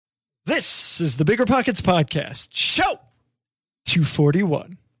This is the Bigger Pockets Podcast, show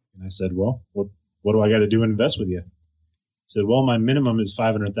 241. And I said, well, what do I got to do to invest with you? He said, well, my minimum is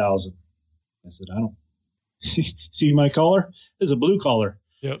 $500,000. I said, I don't see my collar? This is a blue collar.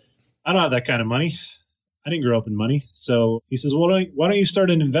 Yep. I don't have that kind of money. I didn't grow up in money. So he says, well, why don't you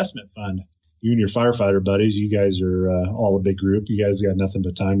start an investment fund? You and your firefighter buddies, you guys are all a big group. You guys got nothing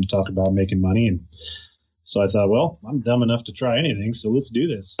but time to talk about making money. And so I thought, well, I'm dumb enough to try anything, so let's do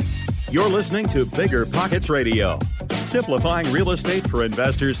this. You're listening to Bigger Pockets Radio, simplifying real estate for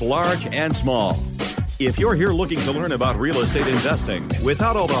investors large and small. If you're here looking to learn about real estate investing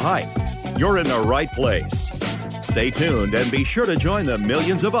without all the hype, you're in the right place. Stay tuned and be sure to join the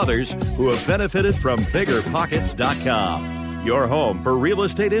millions of others who have benefited from BiggerPockets.com, your home for real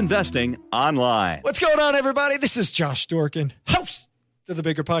estate investing online. What's going on, everybody? This is Josh Dorkin, host of the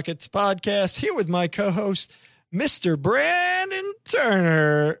Bigger Pockets Podcast, here with my co-host, Mr. Brandon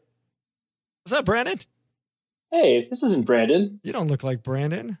Turner. What's up, Brandon? Hey, this isn't Brandon. You don't look like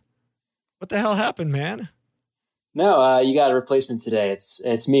Brandon. What the hell happened, man? No, you got a replacement today.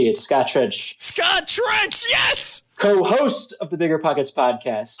 It's me. It's Scott Trench. Scott Trench, yes! Co-host of the Bigger Pockets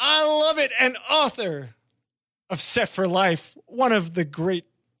Podcast. I love it. And author of Set for Life, one of the great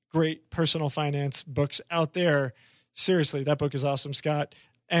personal finance books out there. Seriously, that book is awesome, Scott.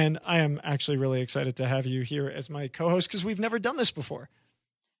 And I am actually really excited to have you here as my co-host because we've never done this before.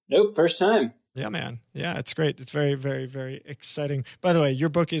 Nope, first time. Yeah, man. Yeah, it's great. It's very, very, very exciting. By the way, your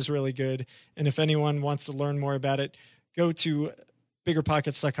book is really good. And if anyone wants to learn more about it, go to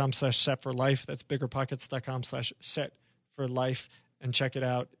biggerpockets.com/set4life. That's biggerpockets.com/set4life and check it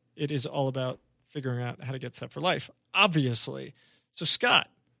out. It is all about figuring out how to get set for life, obviously. So, Scott,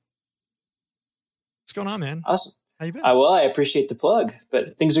 what's going on, man? Awesome. How you been? Well, I appreciate the plug,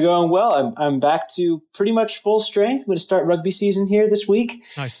 but things are going well. I'm back to pretty much full strength. I'm going to start rugby season here this week.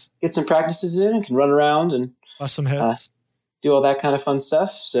 Nice. Get some practices in and can run around and bust some heads. Do all that kind of fun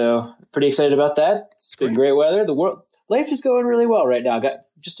stuff. So pretty excited about that. It's been great weather. Life is going really well right now. Got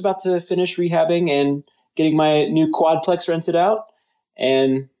just about to finish rehabbing and getting my new quadplex rented out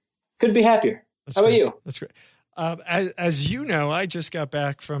and couldn't be happier. How about you? That's great. As you know, I just got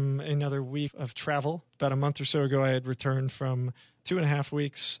back from another week of travel. About a month or so ago, I had returned from 2.5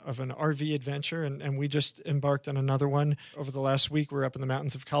 weeks of an RV adventure, and we just embarked on another one over the last week. We're up in the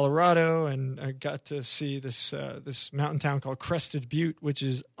mountains of Colorado, and I got to see this mountain town called Crested Butte, which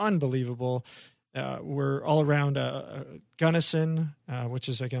is unbelievable. We're all around Gunnison, which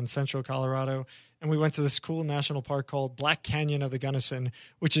is, again, central Colorado. And we went to this cool national park called Black Canyon of the Gunnison,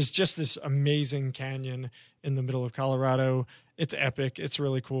 which is just this amazing canyon in the middle of Colorado. It's epic. It's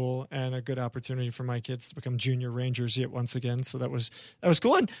really cool and a good opportunity for my kids to become junior rangers yet once again. So that was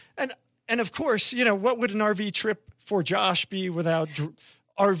cool. And of course, you know, what would an RV trip for Josh be without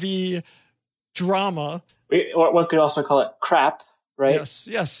RV drama? One could also call it crap. Right?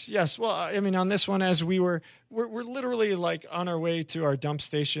 Yes. Well, I mean, on this one, as we're literally like on our way to our dump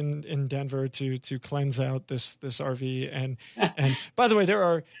station in Denver to cleanse out this RV. And by the way, there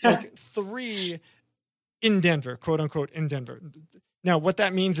are like 3 in Denver, quote unquote, in Denver. Now, what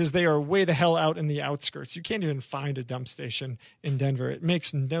that means is they are way the hell out in the outskirts. You can't even find a dump station in Denver. It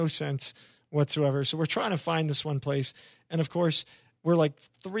makes no sense whatsoever. So we're trying to find this one place. And of course, we're like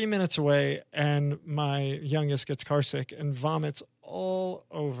 3 minutes away, and my youngest gets carsick and vomits all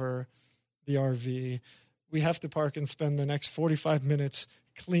over the RV. We have to park and spend the next 45 minutes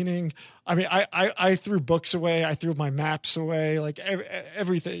cleaning. I mean, I threw books away. I threw my maps away, like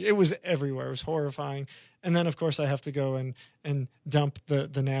everything. It was everywhere. It was horrifying. And then, of course, I have to go and dump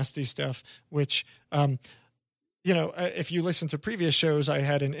the nasty stuff, which, you know, if you listen to previous shows, I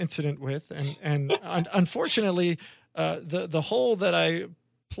had an incident with, and unfortunately, the hole that I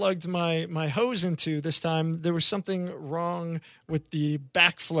plugged my hose into this time, there was something wrong with the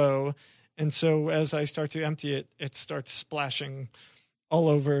backflow. And so as I start to empty it, it starts splashing all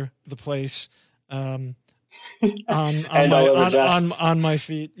over the place, on my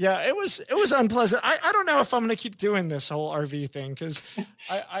feet. Yeah, it was unpleasant. I don't know if I'm going to keep doing this whole RV thing, because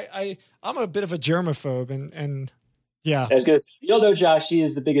I'm a bit of a germaphobe, and yeah. I was going to say, you'll know Josh, he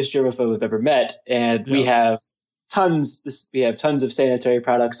is the biggest germaphobe I've ever met, and we have tons of sanitary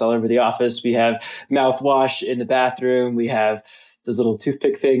products all over the office. We have mouthwash in the bathroom. We have those little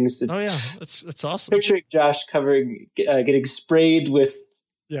toothpick things. It's awesome. Picturing Josh getting sprayed with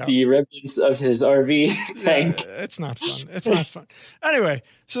the remnants of his RV tank. Yeah, it's not fun. It's not fun. Anyway,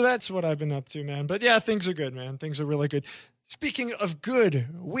 so that's what I've been up to, man. But yeah, things are good, man. Things are really good. Speaking of good,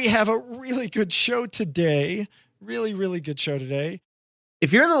 we have a really good show today. Really, really good show today.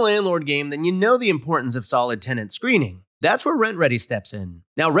 If you're in the landlord game, then you know the importance of solid tenant screening. That's where RentRedi steps in.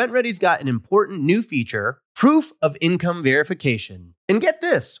 Now, RentRedi's got an important new feature, proof of income verification. And get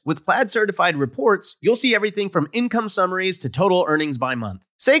this, with Plaid certified reports, you'll see everything from income summaries to total earnings by month.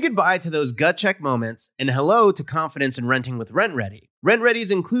 Say goodbye to those gut check moments and hello to confidence in renting with RentRedi. RentRedi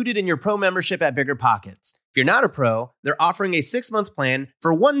is included in your pro membership at BiggerPockets. If you're not a pro, they're offering a 6-month plan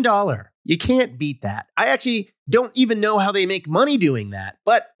for $1. You can't beat that. I actually don't even know how they make money doing that,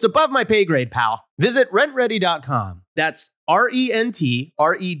 but it's above my pay grade, pal. Visit rentredi.com. That's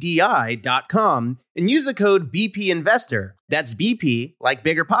RENTREDI.com and use the code BP Investor. That's BP, like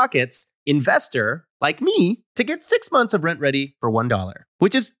BiggerPockets, Investor, like me, to get 6 months of RentRedi for $1,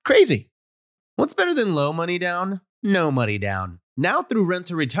 which is crazy. What's better than low money down? No money down. Now through Rent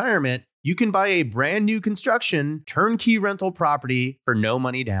to Retirement, you can buy a brand new construction turnkey rental property for no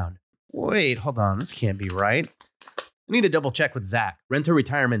money down. Wait, hold on. This can't be right. I need to double check with Zach, Rent to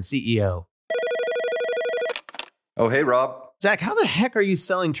Retirement CEO. Oh, hey, Rob. Zach, how the heck are you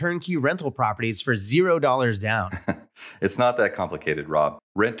selling turnkey rental properties for $0 down? It's not that complicated, Rob.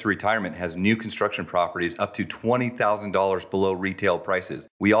 Rent to Retirement has new construction properties up to $20,000 below retail prices.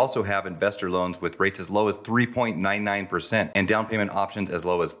 We also have investor loans with rates as low as 3.99% and down payment options as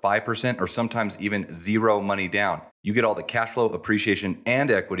low as 5% or sometimes even zero money down. You get all the cash flow, appreciation,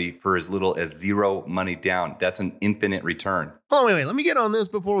 and equity for as little as zero money down. That's an infinite return. Oh, wait. Let me get on this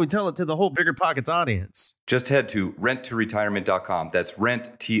before we tell it to the whole BiggerPockets audience. Just head to renttoretirement.com. That's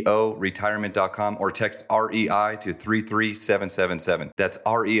renttoretirement.com or text REI to 33777. That's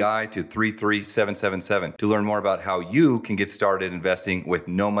REI to 33777 to learn more about how you can get started investing with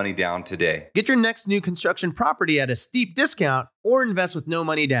no money down today. Get your next new construction property at a steep discount or invest with no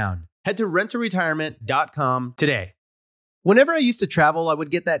money down. Head to renttoretirement.com today. Whenever I used to travel, I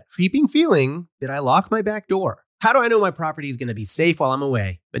would get that creeping feeling that I locked my back door. How do I know my property is going to be safe while I'm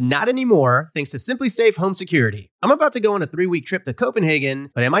away? But not anymore, thanks to Simply Safe Home Security. I'm about to go on a 3-week trip to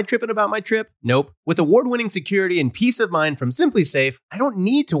Copenhagen, but am I tripping about my trip? Nope. With award-winning security and peace of mind from Simply Safe, I don't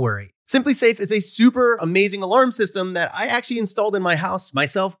need to worry. Simply Safe is a super amazing alarm system that I actually installed in my house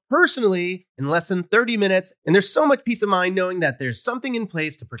myself personally in less than 30 minutes. And there's so much peace of mind knowing that there's something in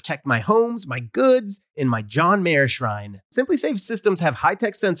place to protect my homes, my goods, and my John Mayer shrine. Simply Safe systems have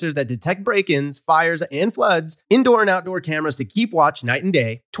high-tech sensors that detect break-ins, fires, and floods, indoor and outdoor cameras to keep watch night and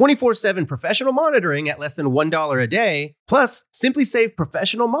day, 24/7 professional monitoring at less than $1 a day. Plus, Simply Safe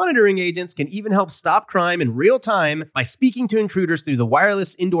professional monitoring agents can even help stop crime in real time by speaking to intruders through the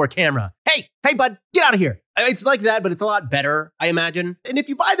wireless indoor camera. Hey, bud, get out of here. It's like that, but it's a lot better, I imagine. And if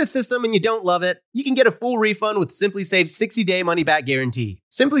you buy the system and you don't love it, you can get a full refund with Simply Safe's 60-day money-back guarantee.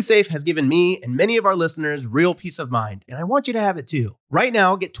 Simply Safe has given me and many of our listeners real peace of mind, and I want you to have it too. Right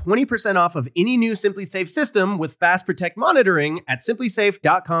now, get 20% off of any new Simply Safe system with Fast Protect monitoring at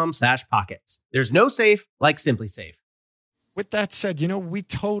simplysafe.com/pockets. There's no safe like Simply Safe. With that said, we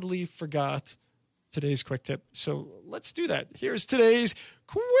totally forgot today's quick tip. So let's do that. Here's today's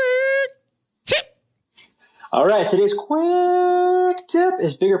quick tip. All right. Today's quick tip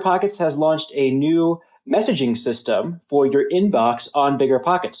is BiggerPockets has launched a new messaging system for your inbox on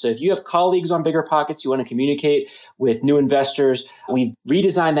BiggerPockets. So if you have colleagues on BiggerPockets, you want to communicate with new investors, we've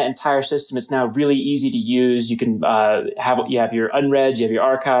redesigned that entire system. It's now really easy to use. You can have your unreads, you have your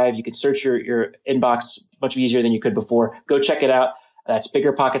archive, you can search your inbox much easier than you could before. Go check it out. That's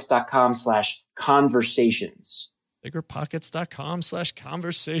biggerpockets.com/conversations.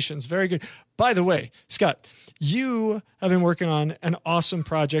 biggerpockets.com/conversations. Very good. By the way, Scott, you have been working on an awesome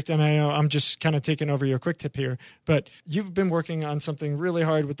project, and I know I'm just kind of taking over your quick tip here, but you've been working on something really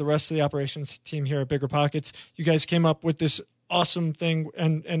hard with the rest of the operations team here at BiggerPockets. You guys came up with this awesome thing,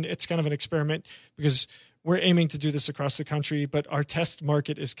 and it's kind of an experiment because we're aiming to do this across the country, but our test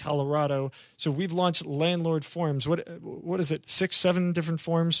market is Colorado. So we've launched landlord forums. What is it? 6-7 different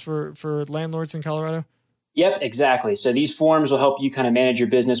forums for landlords in Colorado? Yep, exactly. So these forms will help you kind of manage your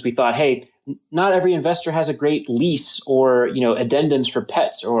business. We thought, hey, not every investor has a great lease or, addendums for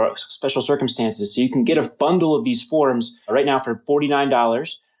pets or special circumstances. So you can get a bundle of these forms right now for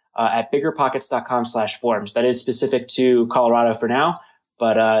 $49 at biggerpockets.com/forms. That is specific to Colorado for now,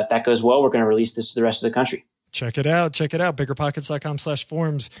 but if that goes well, we're going to release this to the rest of the country. Check it out.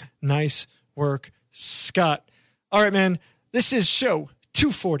 biggerpockets.com/forms. Nice work, Scott. All right, man. This is show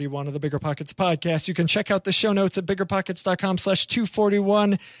 241 of the BiggerPockets podcast. You can check out the show notes at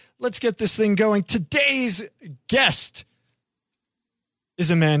biggerpockets.com/241. Let's get this thing going. Today's guest is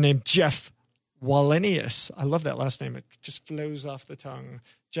a man named Jeff Wallenius. I love that last name. It just flows off the tongue.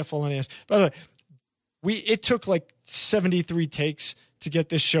 Jeff Wallenius. By the way, it took like 73 takes to get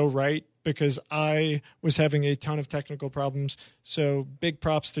this show right. because I was having a ton of technical problems. So big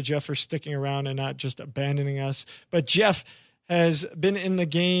props to Jeff for sticking around and not just abandoning us. But Jeff has been in the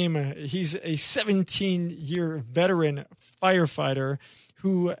game. He's a 17-year veteran firefighter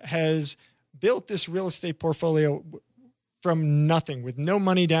who has built this real estate portfolio from nothing, with no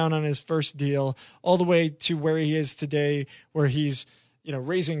money down on his first deal, all the way to where he is today, where he's,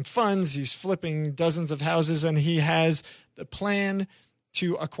 raising funds, he's flipping dozens of houses, and he has the plan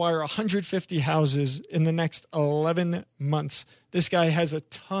to acquire 150 houses in the next 11 months. This guy has a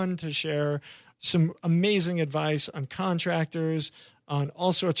ton to share, some amazing advice on contractors, on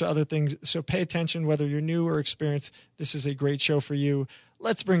all sorts of other things. So pay attention, whether you're new or experienced. This is a great show for you.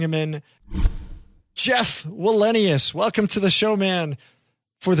 Let's bring him in. Jeff Wallenius, welcome to the show, man,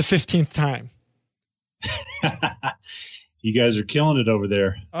 for the 15th time. You guys are killing it over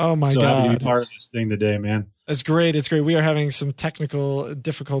there. Oh, my God. God. Happy to be part of this thing today, man. It's great. It's great. We are having some technical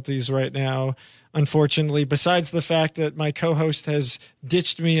difficulties right now, unfortunately, besides the fact that my co-host has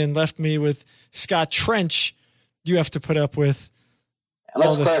ditched me and left me with Scott Trench. You have to put up with.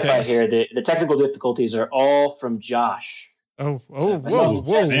 Let's clarify here. The technical difficulties are all from Josh.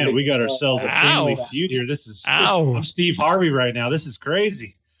 Whoa. Man, we got ourselves a family feud here. I'm Steve Harvey right now. This is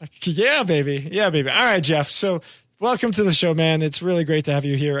crazy. Yeah, baby. All right, Jeff. So welcome to the show, man. It's really great to have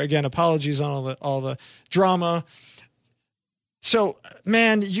you here. Again, apologies on all the drama. So,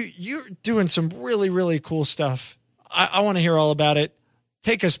 man, you're doing some really, really cool stuff. I want to hear all about it.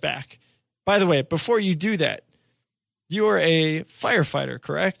 Take us back. By the way, before you do that, you're a firefighter,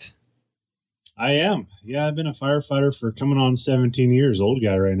 correct? I am. Yeah, I've been a firefighter for coming on 17 years. Old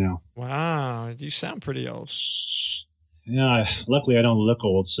guy right now. Wow. You sound pretty old. Yeah, luckily I don't look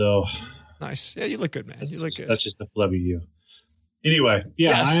old, so. Nice. Yeah, you look good, man. You look good. That's just a flub of you. Anyway, yeah,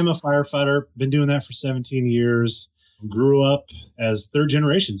 yes. I am a firefighter. Been doing that for 17 years. Grew up as third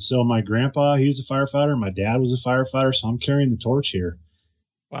generation. So my grandpa, he was a firefighter. My dad was a firefighter. So I'm carrying the torch here.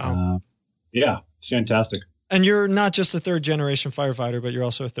 Wow. Yeah, fantastic. And you're not just a third generation firefighter, but you're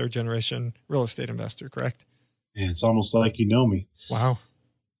also a third generation real estate investor, correct? Man, it's almost like you know me. Wow.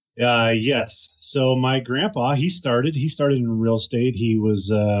 Yes. So my grandpa, he started in real estate. He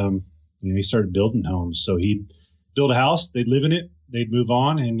was, he started building homes. So he'd build a house, they'd live in it, they'd move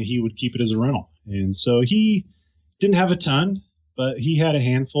on, and he would keep it as a rental. And so he didn't have a ton, but he had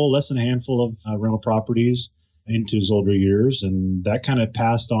less than a handful of rental properties into his older years. And that kind of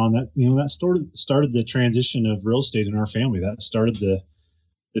passed on that started the transition of real estate in our family. That started the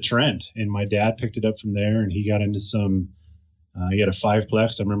trend. And my dad picked it up from there, and he got into he had a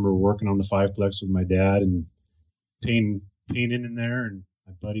 5-plex. I remember working on the 5-plex with my dad and painting in there. And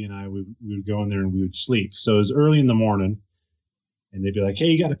my buddy and I, we would go in there and we would sleep. So it was early in the morning, and they'd be like,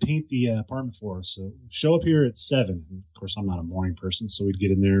 "Hey, you got to paint the apartment for us. So show up here at 7." And of course, I'm not a morning person. So we'd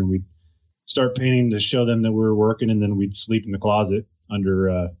get in there and we'd start painting to show them that we were working. And then we'd sleep in the closet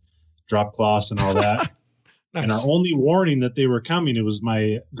under drop cloths and all that. Nice. And our only warning that they were coming, it was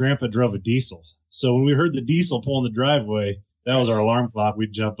my grandpa drove a diesel. So when we heard the diesel pull in the driveway, that was our alarm clock.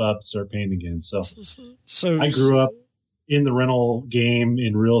 We'd jump up, start painting again. So I grew up in the rental game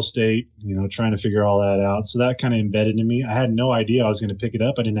in real estate, trying to figure all that out. So that kind of embedded in me. I had no idea I was going to pick it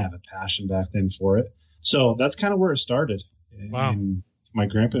up. I didn't have a passion back then for it. So that's kind of where it started. Wow. And my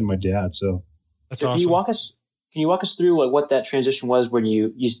grandpa and my dad. So that's awesome. Can you walk us through what that transition was when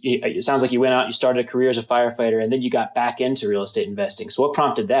you it sounds like you went out, you started a career as a firefighter, and then you got back into real estate investing. So what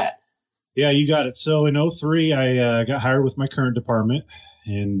prompted that? Yeah, you got it. So in 2003, I got hired with my current department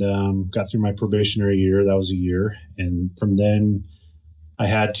and got through my probationary year. That was a year. And from then I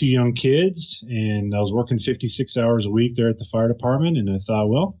had 2 young kids, and I was working 56 hours a week there at the fire department. And I thought,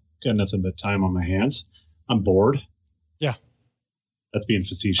 well, got nothing but time on my hands. I'm bored. Yeah. That's being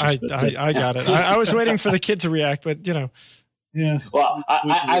facetious. I got it. I was waiting for the kid to react, but Yeah. Well,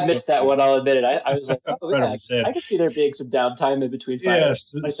 I missed that one. I'll admit it. I was like, I could see there being some downtime in between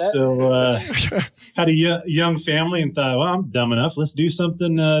fires. Yes. Like that. So had a young family and thought, well, I'm dumb enough. Let's do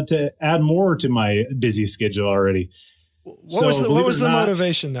something to add more to my busy schedule already. What was the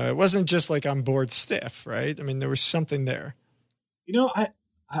motivation though? It wasn't just like I'm bored stiff, right? I mean, there was something there. I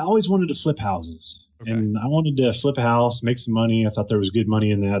always wanted to flip houses. Okay. And I wanted to flip a house, make some money. I thought there was good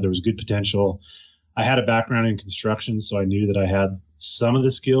money in that. There was good potential. I had a background in construction, so I knew that I had some of the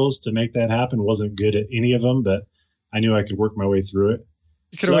skills to make that happen. Wasn't good at any of them, but I knew I could work my way through it.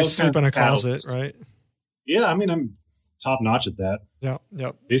 You could always sleep in a closet, right? Yeah, I mean, I'm top notch at that. Yeah.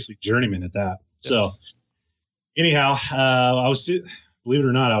 Basically journeyman at that. Yes. So anyhow, believe it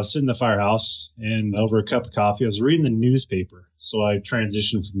or not, I was sitting in the firehouse and over a cup of coffee, I was reading the newspaper. So I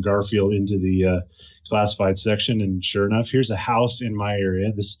transitioned from Garfield into the classified section. And sure enough, here's a house in my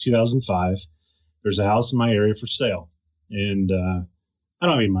area. This is 2005. There's a house in my area for sale. And I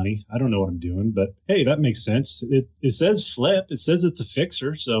don't have any money. I don't know what I'm doing. But hey, that makes sense. It says flip. It says it's a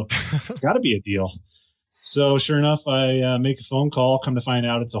fixer. So it's got to be a deal. So sure enough, I make a phone call, come to find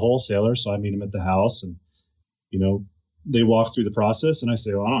out it's a wholesaler. So I meet him at the house and, they walk through the process and I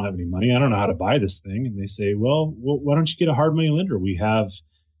say, well, I don't have any money. I don't know how to buy this thing. And they say, well, why don't you get a hard money lender? We have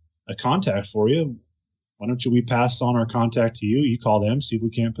a contact for you. Why don't we pass on our contact to you? You call them, see if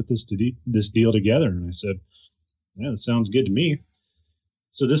we can't put this deal together. And I said, yeah, that sounds good to me.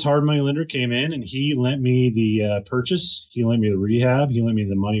 So this hard money lender came in and he lent me the purchase. He lent me the rehab. He lent me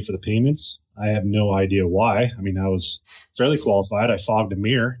the money for the payments. I have no idea why. I mean, I was fairly qualified. I fogged a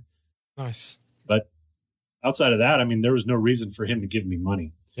mirror. Nice. But outside of that, I mean, there was no reason for him to give me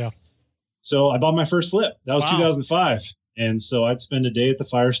money. Yeah. So I bought my first flip. That was 2005. And so I'd spend a day at the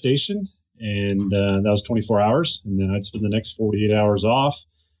fire station and that was 24 hours. And then I'd spend the next 48 hours off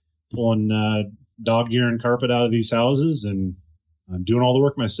pulling dog gear and carpet out of these houses and doing all the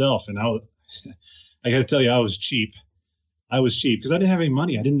work myself. And I got to tell you, I was cheap. Because I didn't have any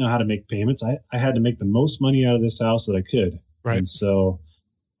money. I didn't know how to make payments. I had to make the most money out of this house that I could. Right. And so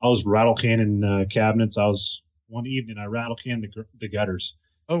I was rattle canning cabinets. One evening, I rattle canned the gutters.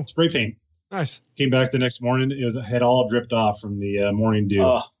 Oh, spray paint. Nice. Came back the next morning. It had all dripped off from the morning dew.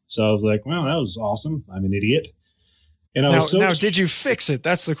 Oh. So I was like, well, that was awesome. I'm an idiot. And now, did you fix it?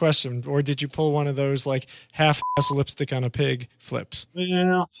 That's the question. Or did you pull one of those like half-ass lipstick on a pig flips?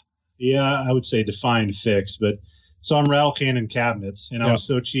 Well, yeah, I would say define fix. But so I'm rattle canning cabinets, and I was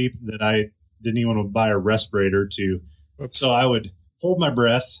so cheap that I didn't even want to buy a respirator to. Oops. So I would hold my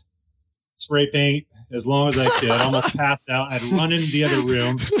breath, spray paint as long as I could, almost pass out. I'd run into the other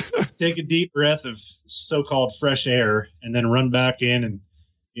room, take a deep breath of so-called fresh air, and then run back in. And,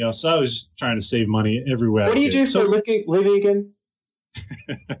 so I was trying to save money everywhere. What do you do for living again?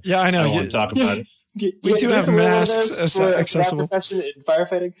 Yeah, I know. I don't want to talk about it. We do have masks accessible. Profession in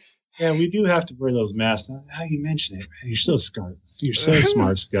firefighting. Yeah, we do have to wear those masks. How you mention it, man, you're so smart. You're so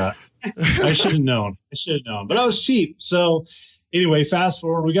smart, Scott. I should have known. But I was cheap. So anyway, fast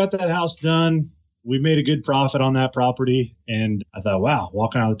forward, we got that house done. We made a good profit on that property. And I thought, wow,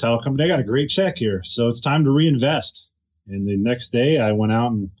 walking out of the title company, I got a great check here. So it's time to reinvest. And the next day I went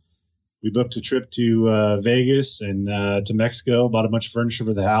out and we booked a trip to Vegas and to Mexico, bought a bunch of furniture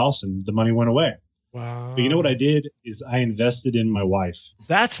for the house, and the money went away. Wow. But you know what I did is I invested in my wife.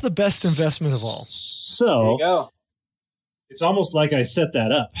 That's the best investment of all. So there you go. It's almost like I set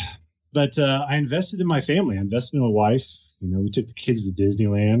that up. But I invested in my family. I invested in my wife. We took the kids to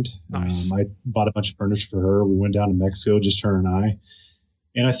Disneyland. Nice. I bought a bunch of furniture for her. We went down to Mexico, just her and I.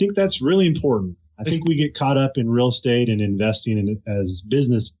 And I think that's really important. I think we get caught up in real estate and investing in it as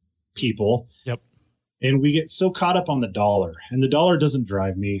business people. Yep. And we get so caught up on the dollar. And the dollar doesn't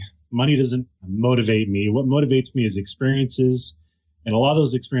drive me. Money doesn't motivate me. What motivates me is experiences. And a lot of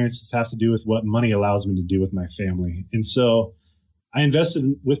those experiences have to do with what money allows me to do with my family. And so I invested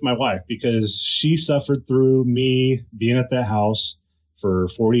with my wife because she suffered through me being at that house for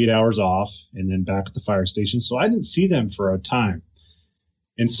 48 hours off and then back at the fire station. So I didn't see them for a time.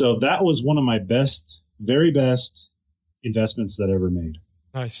 And so that was one of my very best investments that I ever made.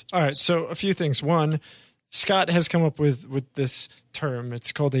 Nice. All right. So a few things. One, Scott has come up with this term.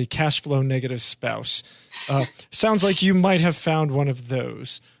 It's called a cash flow negative spouse. Sounds like you might have found one of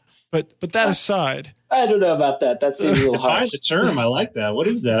those. But that aside, I don't know about that. That seems a little harsh. The term, I like that. What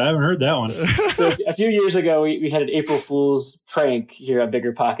is that? I haven't heard that one. So a few years ago, we had an April Fool's prank here at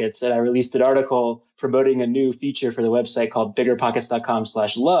Bigger Pockets, and I released an article promoting a new feature for the website called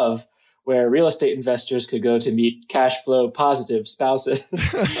biggerpockets.com/love, where real estate investors could go to meet cash flow positive spouses.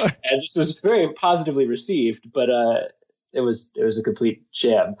 And this was very positively received, but it was a complete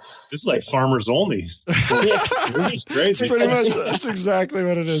sham. This is like farmers only. Yeah. This is crazy. Pretty much, that's exactly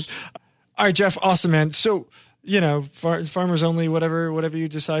what it is. All right, Jeff, awesome, man. So, farmers only, whatever you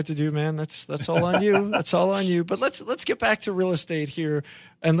decide to do, man, that's all on you. That's all on you. But let's get back to real estate here,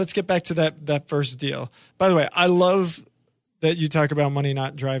 and let's get back to that first deal. By the way, I love that you talk about money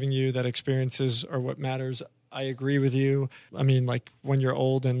not driving you, that experiences are what matters. I agree with you. I mean, like when you're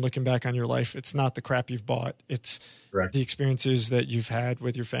old and looking back on your life, it's not the crap you've bought. It's Correct. The experiences that you've had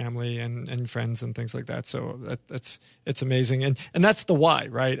with your family and friends and things like that. So it's amazing. And that's the why,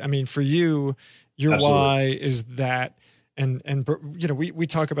 right? I mean, for you, your Absolutely. Why is that. And we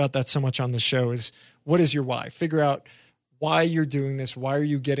talk about that so much on the show is what is your why? Figure out why you're doing this. Why are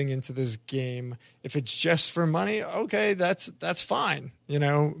you getting into this game? If it's just for money, okay, that's fine. You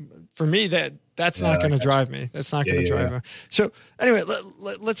know, for me, that's not going to drive me. That's not going to drive me. So anyway,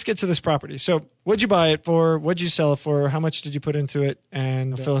 let's get to this property. So what'd you buy it for? What'd you sell it for? How much did you put into it?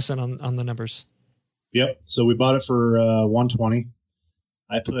 And fill us in on the numbers. Yep. So we bought it for $120.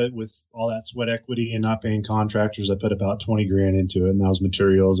 I put, with all that sweat equity and not paying contractors, I put about $20,000 into it, and that was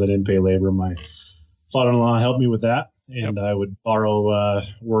materials. I didn't pay labor. My father-in-law helped me with that, and I would borrow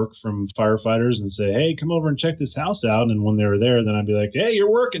work from firefighters and say, "Hey, come over and check this house out." And when they were there, then I'd be like, "Hey, you're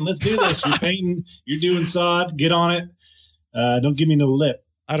working. Let's do this. You're painting. You're doing sod. Get on it. Don't give me no lip."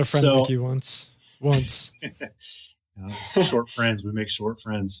 I had a friend Mickey once. Short friends. We make short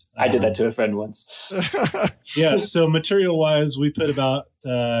friends. I did that to a friend once. Yeah. So material wise, we put about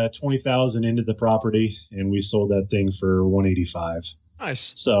 $20,000 into the property, and we sold that thing for $185.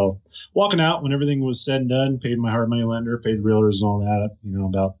 Nice. So walking out when everything was said and done, paid my hard money lender, paid the realtors and all that,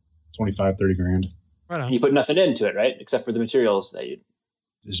 about $25,000-$30,000. Right on. You put nothing into it, right? Except for the materials that you.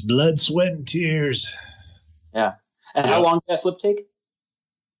 Just blood, sweat, and tears. Yeah. And how long did that flip take?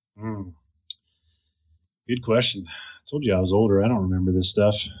 Good question. I told you I was older. I don't remember this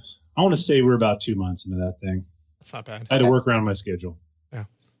stuff. I want to say we're about 2 months into that thing. That's not bad. I had to work around my schedule. Yeah.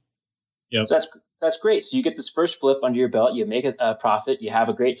 Yep. So that's great. So you get this first flip under your belt, you make a profit, you have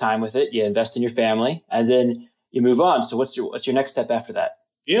a great time with it, you invest in your family, and then you move on. So what's your next step after that?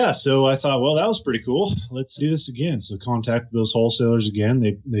 Yeah. So I thought, well, that was pretty cool. Let's do this again. So contacted those wholesalers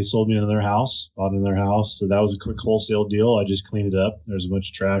again. They sold me into their house, bought in their house. So that was a quick wholesale deal. I just cleaned it up. There's a bunch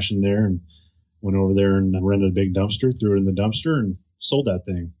of trash in there, and went over there and rented a big dumpster, threw it in the dumpster, and sold that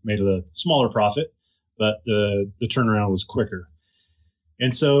thing. Made a smaller profit, but the turnaround was quicker.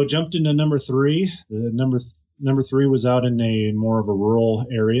 And so jumped into number 3. The number 3 was out in a more of a rural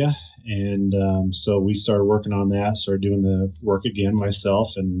area. And so we started working on that, started doing the work again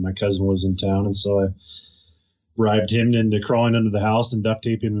myself, and my cousin was in town. And so I bribed him into crawling under the house and duct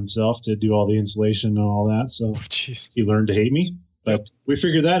taping himself to do all the insulation and all that. So he learned to hate me, but we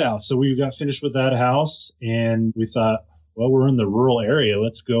figured that out. So we got finished with that house, and we thought, well, we're in the rural area.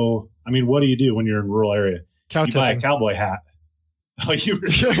 Let's go. I mean, what do you do when you're in a rural area? You buy a cowboy hat. Oh, you were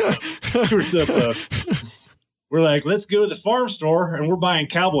so close. We're like, let's go to the farm store, and we're buying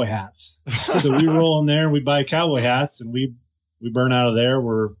cowboy hats. So we roll in there and we buy cowboy hats, and we burn out of there.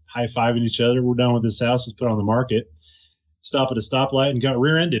 We're high-fiving each other. We're done with this house. Let's put it on the market. Stop at a stoplight and got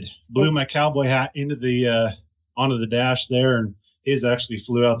rear-ended. Blew my cowboy hat into the onto the dash there, and his actually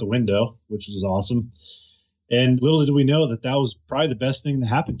flew out the window, which was awesome. And little did we know that was probably the best thing that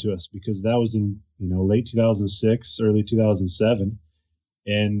happened to us, because that was in late 2006, early 2007.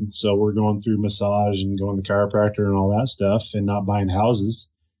 And so we're going through massage and going to chiropractor and all that stuff, and not buying houses.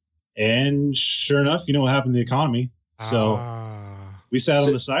 And sure enough, what happened to the economy? So we sat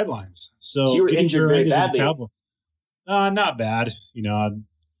on the sidelines. So you were injured very badly. Not bad.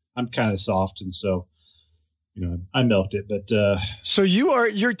 I'm kind of soft, and so I milked it. But so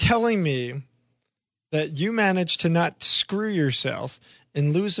you're telling me that you managed to not screw yourself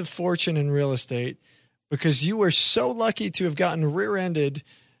and lose a fortune in real estate because you were so lucky to have gotten rear-ended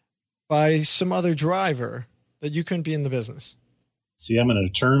by some other driver that you couldn't be in the business. See, I'm an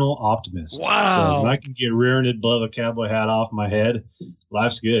eternal optimist. Wow. So when I can get rear-ended, blow a cowboy hat off my head,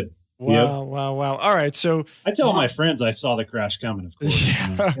 life's good. Wow, wow. All right, so I tell my friends I saw the crash coming, of course.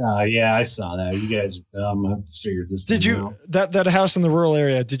 Yeah, I saw that. You guys are dumb. I figured this thing out. That house in the rural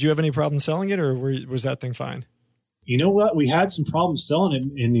area, did you have any problem selling it, or was that thing fine? You know what? We had some problems selling it,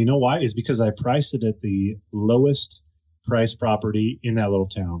 and you know why? Is because I priced it at the lowest price property in that little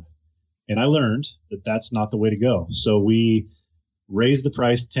town. And I learned that that's not the way to go. So we raised the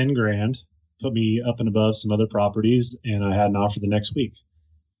price $10,000, put me up and above some other properties, and I had an offer the next week.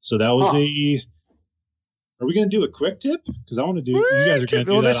 So that was are we going to do a quick tip? Because I want to do, you guys are going to do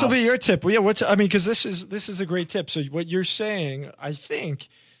that. Well, this will be your tip. Well, yeah, because this is a great tip. So what you're saying, I think,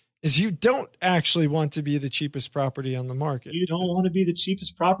 is you don't actually want to be the cheapest property on the market. You don't want to be the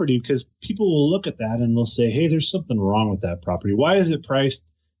cheapest property, because people will look at that and they'll say, hey, there's something wrong with that property. Why is it priced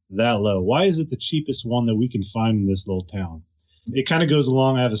that low? Why is it the cheapest one that we can find in this little town? It kind of goes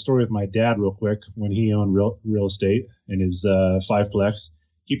along. I have a story with my dad real quick. When he owned real estate in his fiveplex,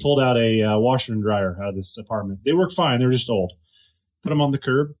 he pulled out a washer and dryer out of this apartment. They work fine. They're just old. Put them on the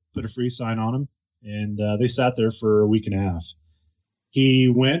curb, put a free sign on them, and they sat there for a week and a half. He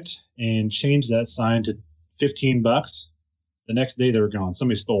went and changed that sign to $15. The next day they were gone.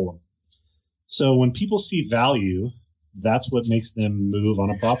 Somebody stole them. So when people see value, that's what makes them move on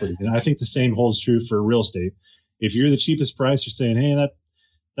a property. And I think the same holds true for real estate. If you're the cheapest price, you're saying, hey,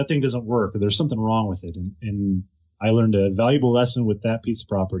 that thing doesn't work, or there's something wrong with it. And I learned a valuable lesson with that piece of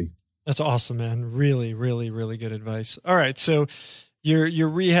property. That's awesome, man. Really, really, really good advice. All right. So you're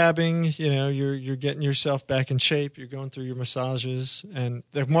rehabbing, you're getting yourself back in shape. You're going through your massages and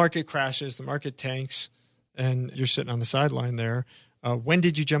the market crashes, the market tanks, and you're sitting on the sideline there. When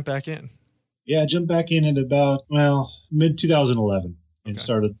did you jump back in? Yeah, I jumped back in at about, mid 2011 and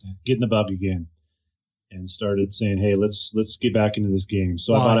started getting the bug again and started saying, hey, let's get back into this game.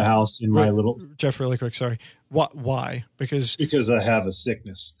 So I bought a house in my little... Jeff, really quick, sorry. Why? Because I have a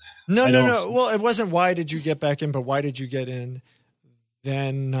sickness. No. Well, it wasn't why did you get back in, but why did you get in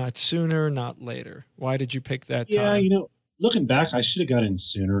then not sooner, not later? Why did you pick that time? Yeah, looking back, I should have got in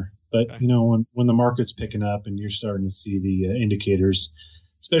sooner. But, when the market's picking up and you're starting to see the indicators,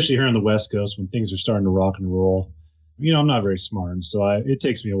 especially here on the West Coast, when things are starting to rock and roll, I'm not very smart. And so it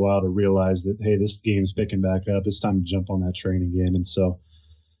takes me a while to realize that, hey, this game's picking back up. It's time to jump on that train again. And so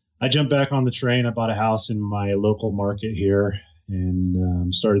I jumped back on the train. I bought a house in my local market here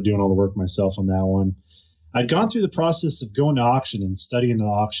and started doing all the work myself on that one. I'd gone through the process of going to auction and studying the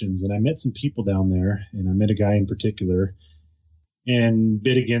auctions, and I met some people down there, and I met a guy in particular and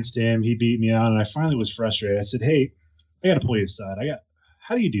bid against him. He beat me out, and I finally was frustrated. I said, hey, I got to pull you aside.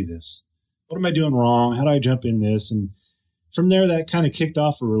 How do you do this? What am I doing wrong? How do I jump in this? And from there, that kind of kicked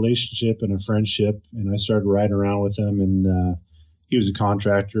off a relationship and a friendship, and I started riding around with him, and he was a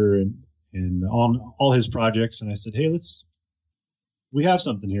contractor and on all his projects, and I said, hey, we have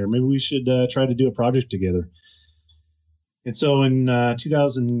something here. Maybe we should try to do a project together. And so in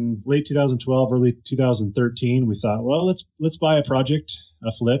late 2012, early 2013, we thought, well, let's buy a project,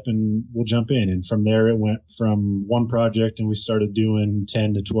 a flip, and we'll jump in. And from there, it went from one project, and we started doing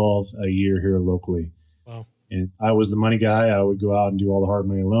 10 to 12 a year here locally. Wow. And I was the money guy. I would go out and do all the hard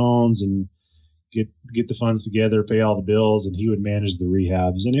money loans and get the funds together, pay all the bills, and he would manage the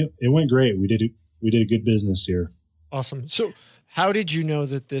rehabs. And it went great. We did a good business here. Awesome. So how did you know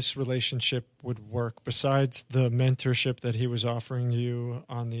that this relationship would work besides the mentorship that he was offering you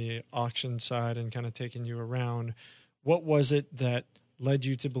on the auction side and kind of taking you around? What was it that led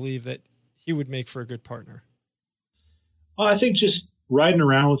you to believe that he would make for a good partner? Well, I think just riding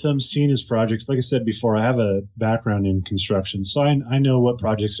around with him, seeing his projects. Like I said before, I have a background in construction, so I know what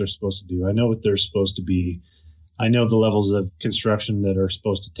projects are supposed to do. I know what they're supposed to be. I know the levels of construction that are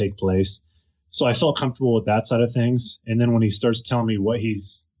supposed to take place. So I felt comfortable with that side of things. And then when he starts telling me what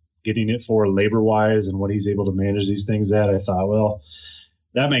he's getting it for labor-wise and what he's able to manage these things at, I thought, well,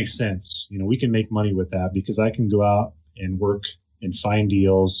 that makes sense. We can make money with that because I can go out and work and find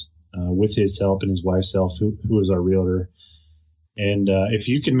deals with his help and his wife's help, who is our realtor. And if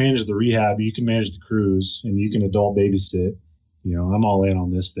you can manage the rehab, you can manage the crews, and you can adult babysit, I'm all in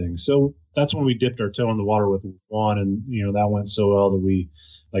on this thing. So that's when we dipped our toe in the water with one, and, that went so well that we,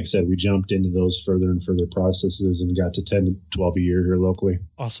 like I said, we jumped into those further and further processes and got to 10 to 12 a year here locally.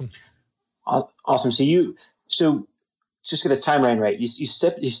 Awesome. Awesome. So just get this timeline right. You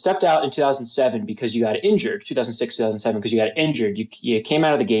stepped out in 2007 because you got injured, 2006, 2007, because you got injured. You came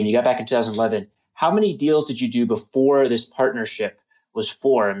out of the game. You got back in 2011. How many deals did you do before this partnership was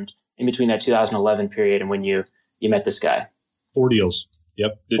formed in between that 2011 period and when you met this guy? 4 deals.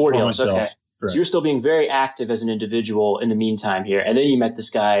 Yep. 4 deals. Myself. Okay. Correct. So you're still being very active as an individual in the meantime here. And then you met this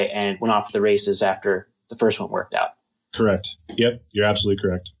guy and went off to the races after the first one worked out. Correct. Yep. You're absolutely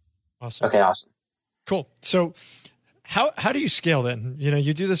correct. Awesome. Okay. Awesome. Cool. So how do you scale then?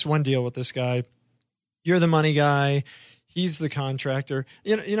 You do this one deal with this guy. You're the money guy. He's the contractor.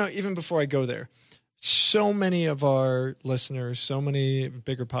 Even before I go there, so many of our listeners, so many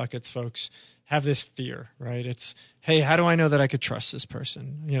Bigger Pockets folks have this fear, right? It's, hey, how do I know that I could trust this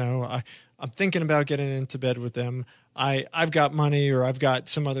person? I'm thinking about getting into bed with them. I've got money or I've got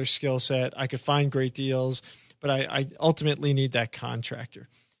some other skill set. I could find great deals, but I ultimately need that contractor.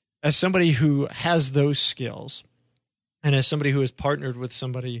 As somebody who has those skills and as somebody who has partnered with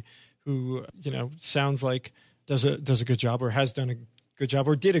somebody who, sounds like does a good job or has done a good job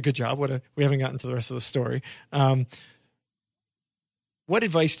or did a good job. We haven't gotten to the rest of the story. What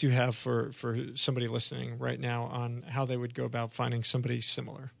advice do you have for somebody listening right now on how they would go about finding somebody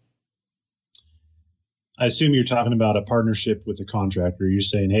similar? I assume you're talking about a partnership with a contractor. You're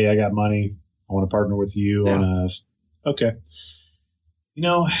saying, hey, I got money. I want to partner with you on okay.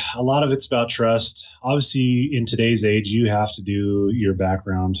 A lot of it's about trust. Obviously, in today's age, you have to do your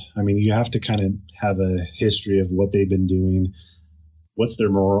background. I mean, you have to kind of have a history of what they've been doing, what's their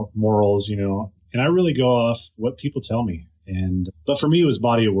morals, and I really go off what people tell me. But for me, it was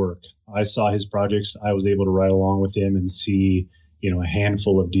body of work. I saw his projects. I was able to ride along with him and see, a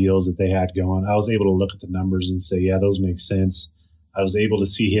handful of deals that they had going. I was able to look at the numbers and say, yeah, those make sense. I was able to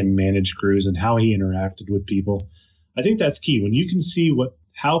see him manage crews and how he interacted with people. I think that's key. When you can see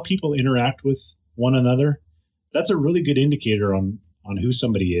how people interact with one another, that's a really good indicator on who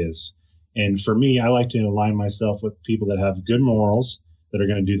somebody is. And for me, I like to align myself with people that have good morals, that are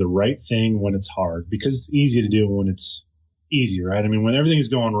going to do the right thing when it's hard, because it's easy to do when it's easy, right? I mean, when everything's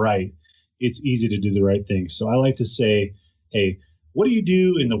going right, it's easy to do the right thing. So I like to say, hey, what do you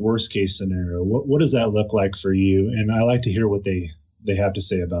do in the worst case scenario? What does that look like for you? And I like to hear what they have to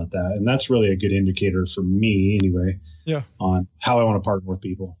say about that. And that's really a good indicator for me anyway, on how I want to partner with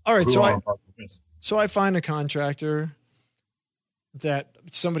people. All right. So I find a contractor that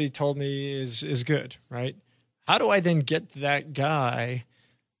somebody told me is good, right? How do I then get that guy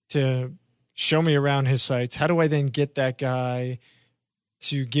to show me around his sites? How do I then get that guy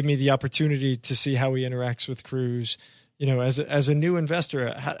to give me the opportunity to see how he interacts with crews? You know, as a new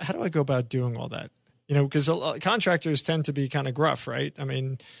investor, how do I go about doing all that? You know, because contractors tend to be kind of gruff, right? I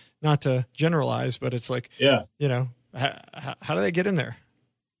mean, not to generalize, but it's like, you know, how do they get in there?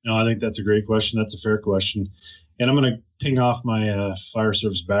 No, I think that's a great question. That's a fair question. And I'm going to ping off my fire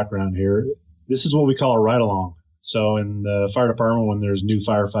service background here. This is what we call a ride-along. So in the fire department, when there's new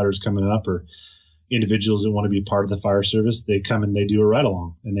firefighters coming up or individuals that want to be part of the fire service, they come and they do a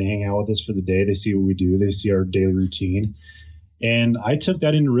ride-along and they hang out with us for the day. They see what we do. They see our daily routine. And I took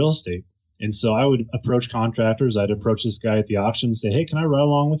that into real estate. And so I would approach contractors. I'd approach this guy at the auction and say, hey, can I ride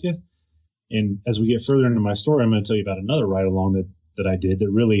along with you? And as we get further into my story, I'm going to tell you about another ride along that I did that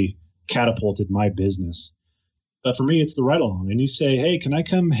really catapulted my business. But for me, it's the ride along. And you say, hey, can I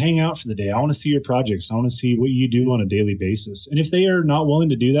come hang out for the day? I want to see your projects. I want to see what you do on a daily basis. And if they are not willing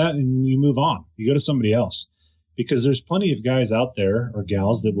to do that, then you move on. You go to somebody else, because there's plenty of guys out there or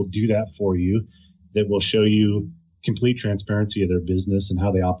gals that will do that for you, that will show you complete transparency of their business and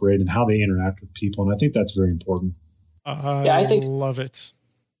how they operate and how they interact with people. And I think that's very important. I love it.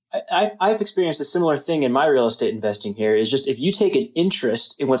 I've experienced a similar thing in my real estate investing here, is just if you take an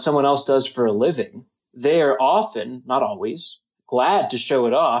interest in what someone else does for a living, they are often, not always, glad to show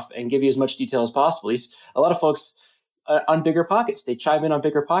it off and give you as much detail as possible. A lot of folks on Bigger Pockets, they chime in on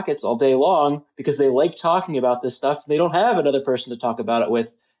Bigger Pockets all day long because they like talking about this stuff. They don't have another person to talk about it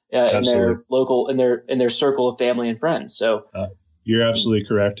with in their local, in their circle of family and friends. So you're absolutely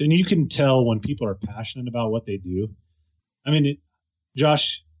correct. And you can tell when people are passionate about what they do. I mean,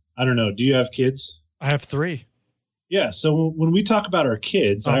 Josh, I don't know. Do you have kids? I have 3. Yeah. So when we talk about our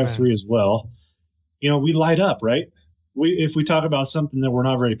kids, I have 3 as well. You know, we light up, right? If we talk about something that we're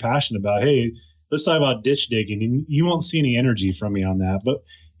not very passionate about, hey, let's talk about ditch digging, and you won't see any energy from me on that. But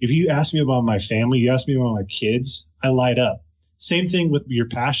if you ask me about my family, you ask me about my kids, I light up. Same thing with your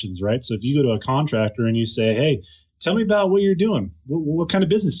passions, right? So if you go to a contractor and you say, hey, tell me about what you're doing. What kind of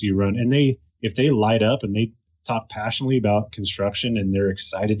business do you run? And if they light up and they talk passionately about construction and they're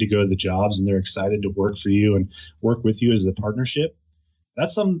excited to go to the jobs and they're excited to work for you and work with you as a partnership,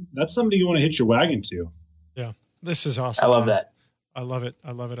 that's somebody you want to hitch your wagon to. Yeah. This is awesome. I love that. I love it.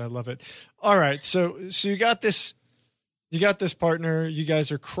 I love it. I love it. All right. So you got this partner, you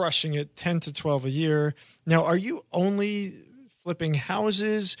guys are crushing it, 10 to 12 a year. Now, are you only flipping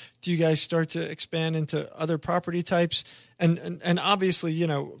houses? Do you guys start to expand into other property types? And obviously, you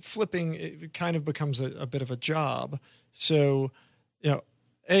know, flipping, it kind of becomes a bit of a job. So, you know,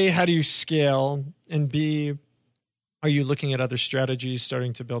 A, how do you scale? And B, are you looking at other strategies,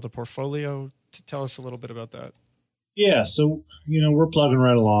 starting to build a portfolio? To tell us a little bit about that. Yeah. So, you know, we're plugging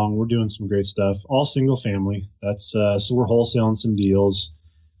right along. We're doing some great stuff, all single family. That's, so we're wholesaling some deals,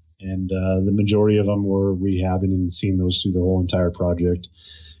 and the majority of them we're rehabbing and seeing those through the whole entire project.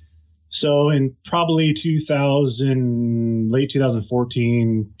 So in probably late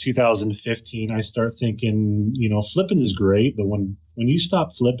 2014, 2015, I start thinking, you know, flipping is great, but when you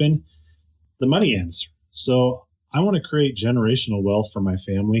stop flipping, the money ends. So I want to create generational wealth for my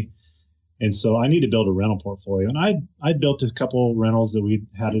family. And so I need to build a rental portfolio. And I built a couple rentals that we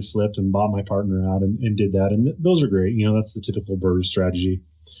had it flipped and bought my partner out and did that. And those are great. You know, that's the typical Burr strategy.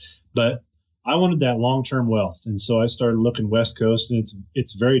 But I wanted that long-term wealth. And so I started looking West Coast, and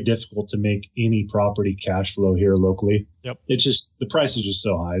it's very difficult to make any property cash flow here locally. Yep. It's just, the price is just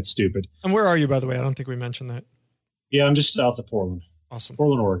so high. It's stupid. And where are you, by the way? I don't think we mentioned that. Yeah, I'm just south of Portland. Awesome.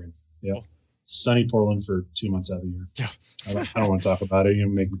 Portland, Oregon. Yeah. Cool. Sunny Portland for 2 months out of the year. Yeah. I don't want to talk about it. You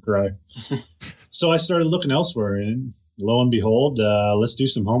make me cry. So I started looking elsewhere, and lo and behold, let's do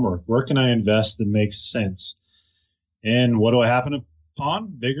some homework. Where can I invest that makes sense? And what do I happen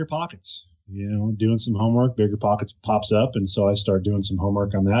upon? Bigger Pockets. You know, doing some homework, Bigger Pockets pops up. And so I start doing some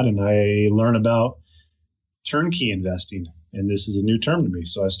homework on that, and I learn about turnkey investing. And this is a new term to me.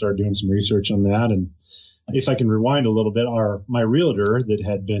 So I started doing some research on that. And if I can rewind a little bit, my realtor that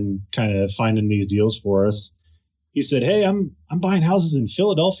had been kind of finding these deals for us, he said, "Hey, I'm buying houses in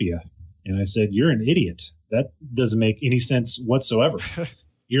Philadelphia." And I said, "You're an idiot. That doesn't make any sense whatsoever.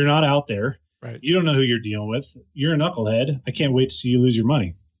 You're not out there. Right. You don't know who you're dealing with. You're a knucklehead. I can't wait to see you lose your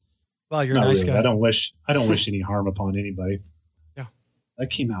money." Well, you're a nice guy. I don't wish any harm upon anybody. Yeah. That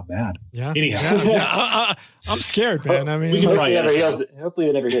came out bad. Yeah. Anyhow. Yeah. I'm scared, man. I mean, hopefully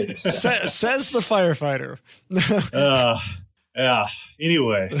they never hear this. Says the firefighter. Yeah.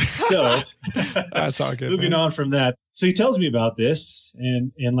 Anyway, so that's all good. Moving on from that. So he tells me about this,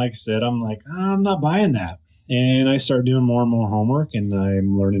 and like I said, I'm like, I'm not buying that. And I start doing more and more homework, and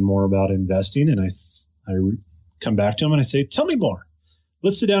I'm learning more about investing. And I come back to him and I say, "Tell me more.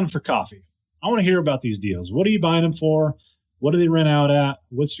 Let's sit down for coffee. I want to hear about these deals. What are you buying them for? What do they rent out at?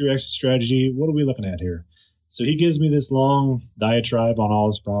 What's your exit strategy? What are we looking at here?" So he gives me this long diatribe on all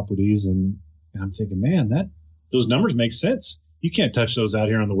his properties, and I'm thinking, man, those numbers make sense. You can't touch those out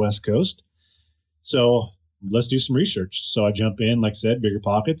here on the West Coast. So let's do some research. So I jump in, like I said, Bigger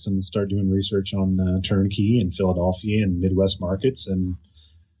Pockets, and start doing research on Turnkey and Philadelphia and Midwest markets. And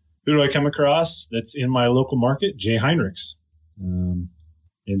who do I come across that's in my local market? Jay Heinrichs.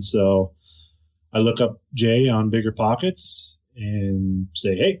 And so I look up Jay on Bigger Pockets and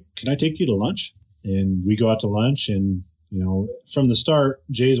say, "Hey, can I take you to lunch?" And we go out to lunch. And, from the start,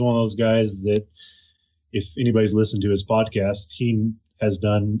 Jay's one of those guys that if anybody's listened to his podcast, he has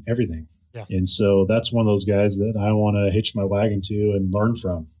done everything. Yeah. And so that's one of those guys that I want to hitch my wagon to and learn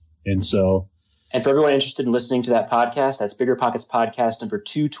from. And so. And for everyone interested in listening to that podcast, that's Bigger Pockets podcast number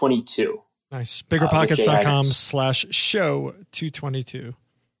 222. Nice. Biggerpockets.com/show 222.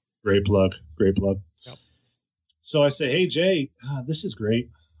 Great plug. Yep. So I say, "Hey, Jay, this is great.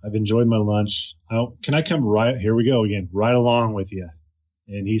 I've enjoyed my lunch. Can I come here we go again, right along with you?"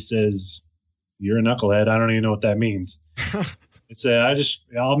 And he says, "You're a knucklehead. I don't even know what that means." I said,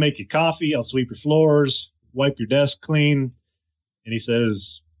 "I'll make you coffee. I'll sweep your floors, wipe your desk clean." And he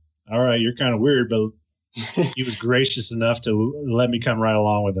says, "All right, you're kind of weird," but he was gracious enough to let me come right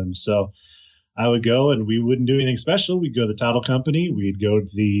along with him. So I would go, and we wouldn't do anything special. We'd go to the title company. We'd go to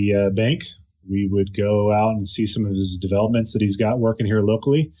the bank. We would go out and see some of his developments that he's got working here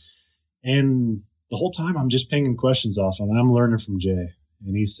locally. And the whole time I'm just pinging questions off him. I'm learning from Jay.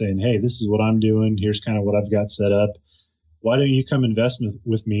 And he's saying, "Hey, this is what I'm doing. Here's kind of what I've got set up. Why don't you come invest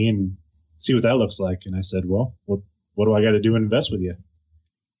with me and see what that looks like?" And I said, "Well, what do I got to do to invest with you?"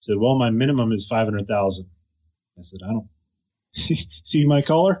 He said, "Well, my minimum is $500,000. I said, "I don't see my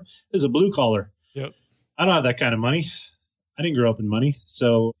collar is a blue collar. Yep. I don't have that kind of money. I didn't grow up in money."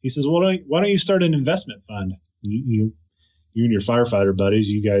 So he says, "Well, why don't you start an investment fund? You and your firefighter buddies,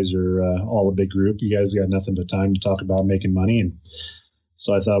 you guys are all a big group. You guys got nothing but time to talk about making money." And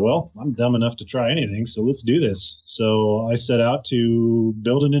so I thought, well, I'm dumb enough to try anything, so let's do this. So I set out to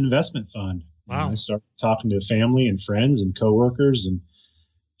build an investment fund. Wow. And I started talking to family and friends and coworkers, and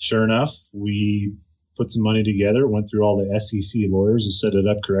sure enough, we put some money together, went through all the SEC lawyers and set it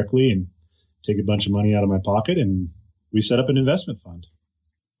up correctly, and take a bunch of money out of my pocket, and we set up an investment fund.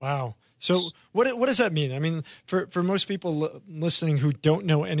 Wow. So what does that mean? I mean, for most people listening who don't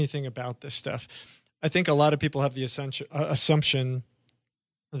know anything about this stuff, I think a lot of people have the assumption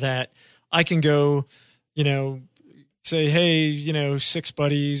that I can go, say, "Hey, 6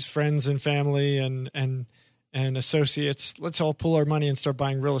 buddies, friends and family and associates, let's all pull our money and start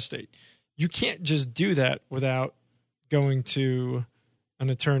buying real estate." You can't just do that without going to an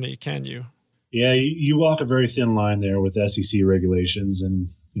attorney, can you? Yeah, you walk a very thin line there with SEC regulations. And,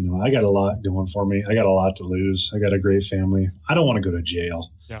 I got a lot going for me. I got a lot to lose. I got a great family. I don't want to go to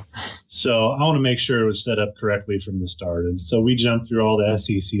jail. Yeah. So I want to make sure it was set up correctly from the start. And so we jumped through all the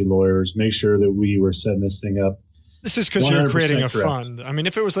SEC lawyers, make sure that we were setting this thing up. This is because you're creating a correct. fund. I mean,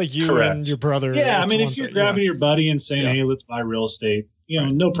 if it was like you Correct. and your brother. Yeah, I mean, if you're grabbing your buddy and saying, "Hey, let's buy real estate,"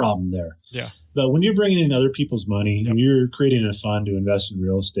 no problem there. Yeah. But when you're bringing in other people's money and you're creating a fund to invest in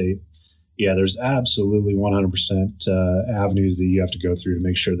real estate, yeah, there's absolutely 100% avenues that you have to go through to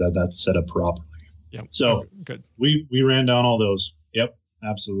make sure that that's set up properly. Yeah. So good. We ran down all those. Yep,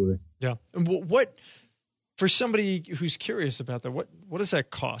 absolutely. Yeah. And what for somebody who's curious about that, what does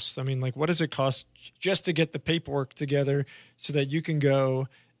that cost? I mean, like, what does it cost just to get the paperwork together so that you can go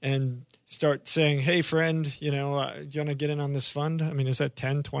and start saying, "Hey, friend, you want to get in on this fund?" I mean, is that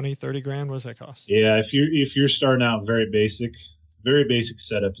 10, 20, 30 grand? What does that cost? Yeah. If you're starting out very basic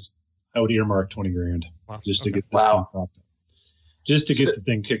setup, I would earmark 20 grand just to get this thing propped up. Just to get the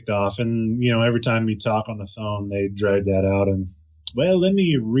thing kicked off. And, every time you talk on the phone, they drag that out and, "Well, let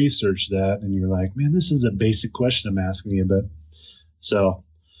me research that." And you're like, "Man, this is a basic question I'm asking you." But so,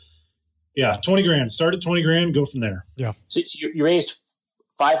 yeah, 20 grand. Start at 20 grand, go from there. Yeah. So you raised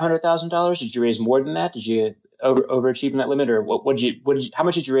 $500,000? Did you raise more than that? Did you overachieving that limit, or how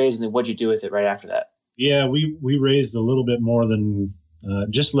much did you raise, and then what'd you do with it right after that? Yeah, we raised a little bit more than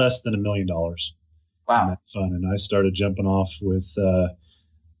just less than $1 million. Wow. In that fund, and I started jumping off with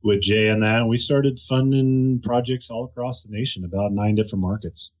Jay on that. And we started funding projects all across the nation, about 9 different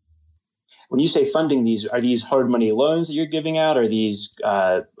markets. When you say funding these, are these hard money loans that you're giving out? Are these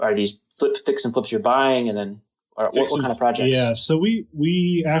fix and flips you're buying, and then what kind of projects? Yeah, so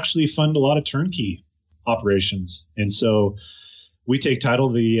we actually fund a lot of turnkey operations, and so we take title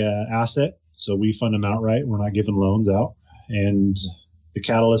of the asset, so we fund them outright. We're not giving loans out, and the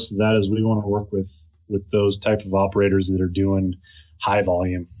catalyst of that is we want to work with those type of operators that are doing high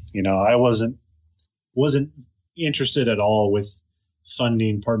volume. I wasn't interested at all with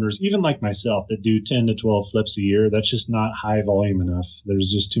funding partners, even like myself, that do 10 to 12 flips a year. That's just not high volume enough. There's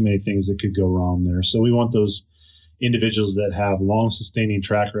just too many things that could go wrong there. So we want those individuals that have long sustaining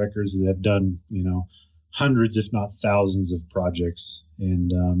track records, that have done, hundreds, if not thousands of projects.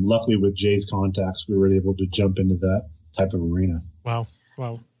 And luckily with Jay's contacts, we were able to jump into that type of arena. Wow.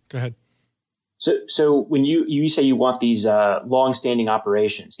 Go ahead. So when you say you want these long-standing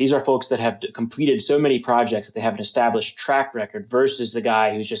operations, these are folks that have completed so many projects that they have an established track record versus the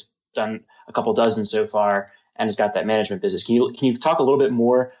guy who's just done a couple dozen so far and has got that management business. Can you talk a little bit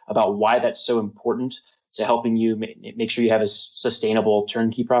more about why that's so important to helping you make sure you have a sustainable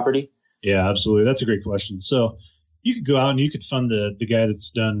turnkey property? Yeah, absolutely. That's a great question. So you could go out and you could fund the guy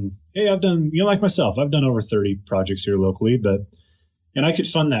that's done, hey, I've done, like myself, I've done over 30 projects here locally, and I could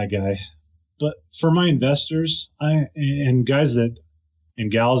fund that guy. But for my investors and guys and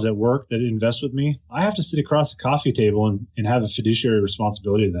gals at work that invest with me, I have to sit across the coffee table and have a fiduciary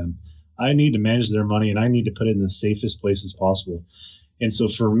responsibility to them. I need to manage their money, and I need to put it in the safest places possible. And so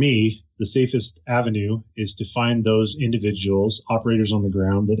for me, the safest avenue is to find those individuals, operators on the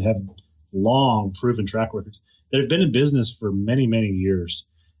ground that have long proven track records, that have been in business for many, many years.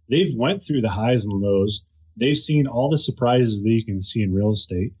 They've went through the highs and lows. They've seen all the surprises that you can see in real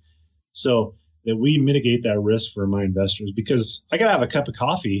estate. So that we mitigate that risk for my investors, because I got to have a cup of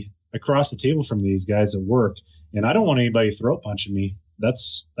coffee across the table from these guys at work, and I don't want anybody throat punching me.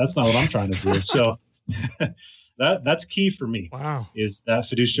 That's not what I'm trying to do. So that's key for me. Wow. Is that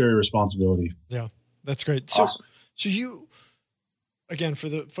fiduciary responsibility. Yeah, that's great. Awesome. So you, again, for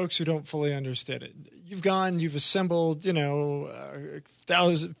the folks who don't fully understand it, you've assembled, a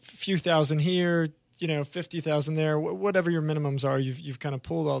few thousand here, 50,000 there, whatever your minimums are, you've kind of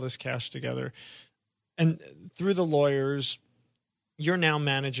pulled all this cash together, and through the lawyers, you're now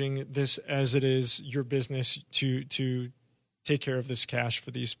managing this as it is your business to take care of this cash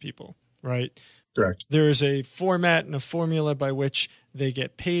for these people, right? Correct. There is a format and a formula by which they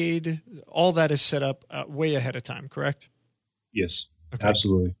get paid. All that is set up way ahead of time, correct? Yes, okay.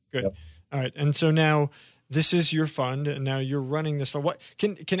 Absolutely. Good. Yep. All right. And so now this is your fund, and now you're running this fund. What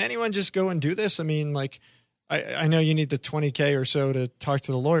can anyone just go and do this? I mean, like, I know you need the 20K or so to talk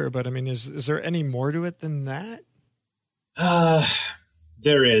to the lawyer, but I mean, is there any more to it than that?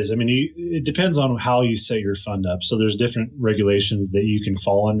 There is. I mean, it depends on how you set your fund up. So there's different regulations that you can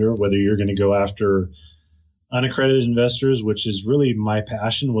fall under, whether you're going to go after unaccredited investors, which is really my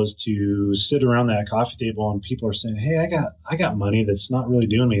passion, was to sit around that coffee table and people are saying, hey, I got money that's not really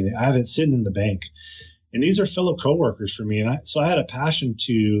doing anything. I have it sitting in the bank. And these are fellow coworkers for me. And so I had a passion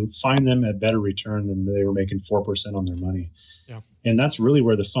to find them a better return than they were making 4% on their money. Yeah. And that's really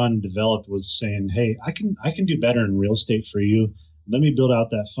where the fund developed, was saying, hey, I can do better in real estate for you. Let me build out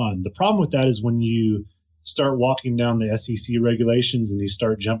that fund. The problem with that is when you start walking down the SEC regulations and you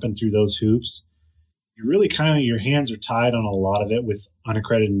start jumping through those hoops, you really your hands are tied on a lot of it with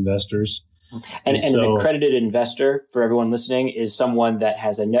unaccredited investors. And an accredited investor, for everyone listening, is someone that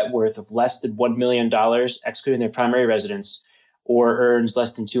has a net worth of less than $1 million, excluding their primary residence, or earns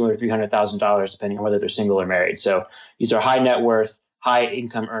less than $200,000 or $300,000, depending on whether they're single or married. So these are high net worth, high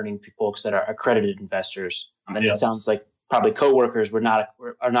income earning folks that are accredited investors. And It sounds like probably coworkers are not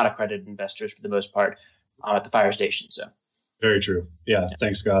accredited investors for the most part at the fire station. So very true. Yeah.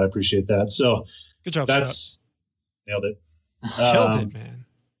 Thanks, Scott. I appreciate that. So good job. Scott. Nailed it. Killed it, man.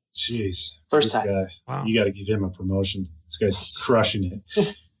 Jeez. First time. Guy, wow. You got to give him a promotion. This guy's crushing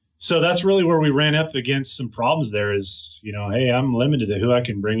it. So that's really where we ran up against some problems there is, hey, I'm limited to who I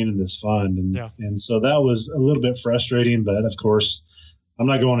can bring into this fund. And so that was a little bit frustrating, but of course I'm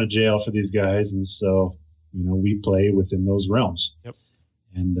not going to jail for these guys. And so, we play within those realms. Yep.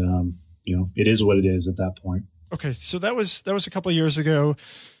 And, it is what it is at that point. Okay. So that was a couple of years ago.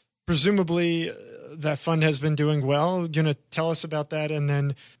 Presumably that fund has been doing well. You're going to tell us about that and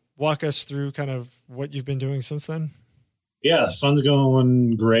then walk us through kind of what you've been doing since then? Yeah, the fund's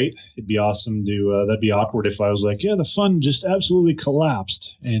going great. It'd be awesome to, that'd be awkward if I was like, yeah, the fund just absolutely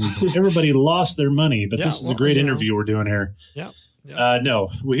collapsed and everybody lost their money. But this is a great interview we're doing here. Yeah. No,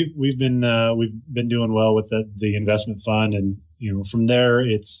 we've been doing well with the investment fund. And, from there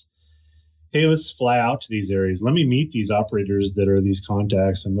it's, hey, let's fly out to these areas. Let me meet these operators that are these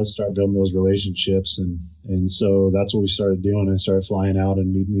contacts and let's start building those relationships. And so that's what we started doing. I started flying out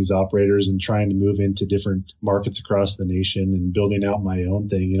and meeting these operators and trying to move into different markets across the nation and building out my own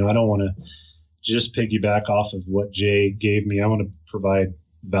thing. I don't want to just piggyback off of what Jay gave me. I want to provide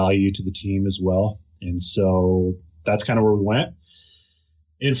value to the team as well. And so that's kind of where we went.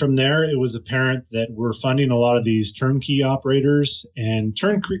 And from there, it was apparent that we're funding a lot of these turnkey operators, and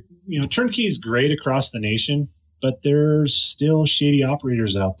turnkey is great across the nation, but there's still shady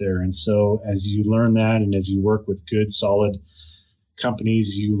operators out there. And so as you learn that and as you work with good, solid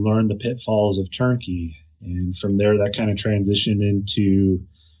companies, you learn the pitfalls of turnkey. And from there, that kind of transitioned into,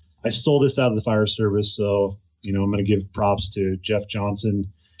 I stole this out of the fire service. So, I'm going to give props to Jeff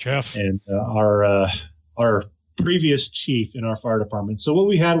Johnson, and our previous chief in our fire department. So what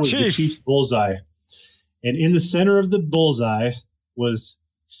we had was the chief's bullseye, and in the center of the bullseye was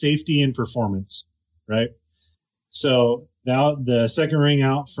safety and performance, right? So now the second ring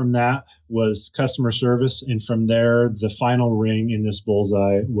out from that was customer service, and from there the final ring in this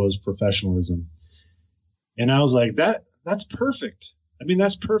bullseye was professionalism. And I was like, that's perfect. I mean,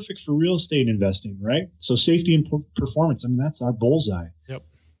 that's perfect for real estate investing, right? So safety and performance, I mean, that's our bullseye. Yep.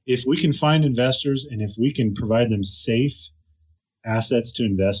 If we can find investors and if we can provide them safe assets to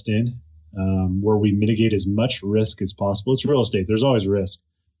invest in, where we mitigate as much risk as possible, it's real estate. There's always risk,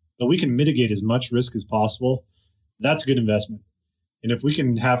 but we can mitigate as much risk as possible. That's a good investment. And if we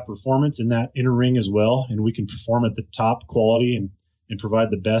can have performance in that inner ring as well, and we can perform at the top quality and provide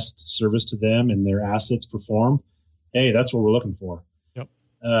the best service to them and their assets perform, hey, that's what we're looking for.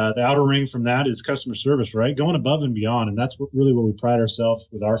 The outer ring from that is customer service, right? Going above and beyond. And that's what we pride ourselves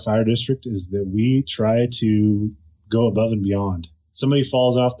with our fire district, is that we try to go above and beyond. Somebody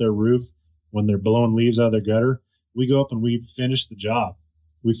falls off their roof when they're blowing leaves out of their gutter, we go up and we finish the job.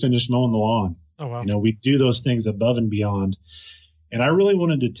 We finish mowing the lawn. Oh, wow. We do those things above and beyond. And I really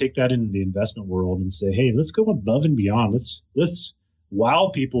wanted to take that into the investment world and say, hey, let's go above and beyond. Let's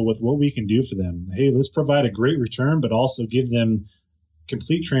wow people with what we can do for them. Hey, let's provide a great return, but also give them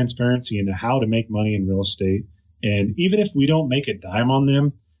complete transparency into how to make money in real estate. And even if we don't make a dime on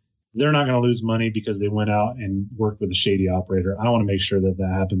them, they're not going to lose money because they went out and worked with a shady operator. I want to make sure that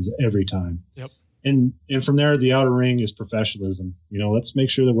happens every time. Yep. And from there, the outer ring is professionalism. Let's make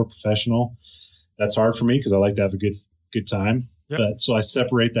sure that we're professional. That's hard for me because I like to have a good time. Yep. But so I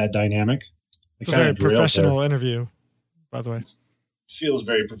separate that dynamic. It's a very professional interview, by the way. Feels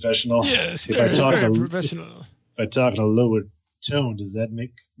very professional. Yes, if very, I talk very professional. If I talk in a lower tone, does that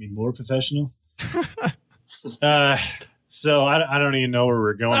make me more professional? So I don't even know where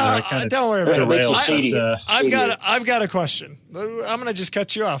we're going. Don't worry about it. I've got a question. I'm going to just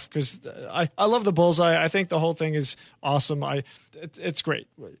cut you off because I love the bullseye. I think the whole thing is awesome. It's great.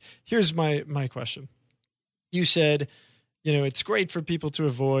 Here's my question. You said, it's great for people to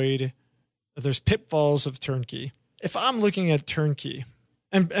avoid. There's pitfalls of turnkey. If I'm looking at turnkey,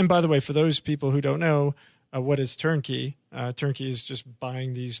 and by the way, for those people who don't know, what is turnkey? Turnkey is just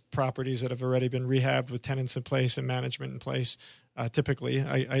buying these properties that have already been rehabbed with tenants in place and management in place. Typically,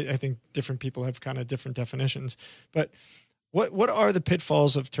 I think different people have kind of different definitions. But what are the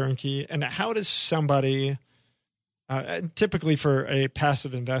pitfalls of turnkey, and how does somebody, typically for a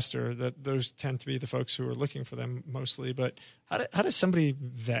passive investor, that those tend to be the folks who are looking for them mostly, but how does somebody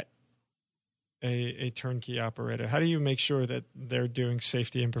vet a turnkey operator? How do you make sure that they're doing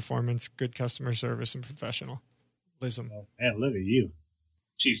safety and performance, good customer service, and professionalism? Oh, man, look at you.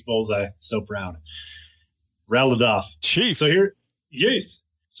 Chief's bullseye. So proud. Rattled it off. Chief. So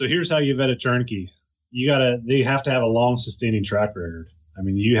here's how you vet a turnkey. They have to have a long sustaining track record. I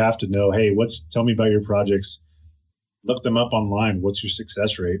mean, you have to know, hey, tell me about your projects. Look them up online. What's your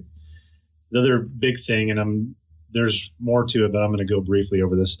success rate? The other big thing, and there's more to it, but I'm going to go briefly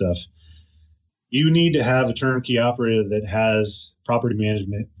over this stuff. You need to have a turnkey operator that has property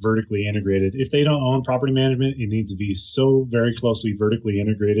management vertically integrated. If they don't own property management, it needs to be so very closely vertically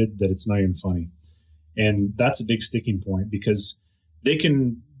integrated that it's not even funny. And that's a big sticking point because they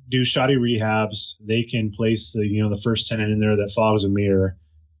can do shoddy rehabs. They can place the first tenant in there that follows a mirror,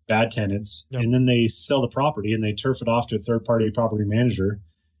 bad tenants, yep. And then they sell the property and they turf it off to a third-party property manager,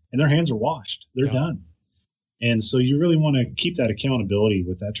 and their hands are washed. They're done. And so you really want to keep that accountability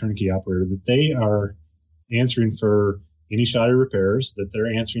with that turnkey operator, that they are answering for any shoddy repairs, that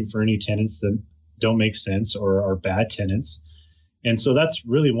they're answering for any tenants that don't make sense or are bad tenants. And so that's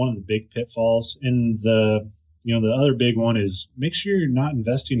really one of the big pitfalls. And the other big one is make sure you're not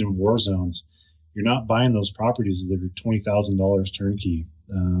investing in war zones. You're not buying those properties that are $20,000 turnkey.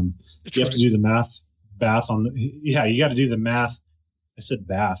 You have to do the math. You got to do the math. I said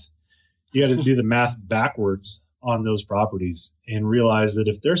bath. You got to do the math backwards on those properties and realize that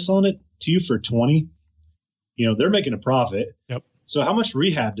if they're selling it to you for 20, they're making a profit. Yep. So how much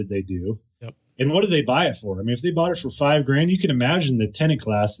rehab did they do? Yep. And what did they buy it for? I mean, if they bought it for $5,000, you can imagine the tenant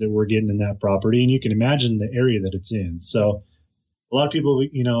class that we're getting in that property, and you can imagine the area that it's in. So a lot of people,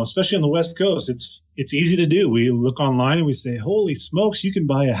 especially on the West Coast, it's easy to do. We look online and we say, holy smokes, you can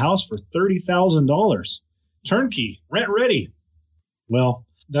buy a house for $30,000. Turnkey, rent ready. Well,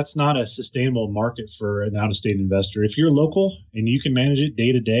 that's not a sustainable market for an out-of-state investor. If you're local and you can manage it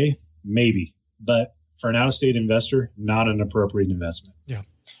day to day, maybe. But for an out-of-state investor, not an appropriate investment. Yeah.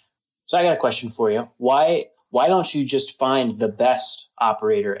 So I got a question for you. Why don't you just find the best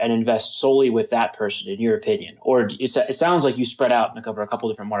operator and invest solely with that person, in your opinion? Or it sounds like you spread out and cover a couple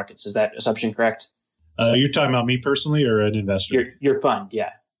different markets. Is that assumption correct? You're talking about me personally or an investor? Your fund,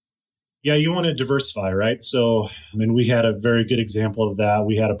 yeah. Yeah, you want to diversify, right? So, we had a very good example of that.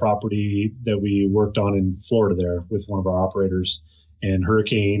 We had a property that we worked on in Florida there with one of our operators, and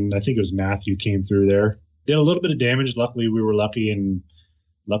hurricane, I think it was Matthew, came through there. Did a little bit of damage. Luckily, we were lucky.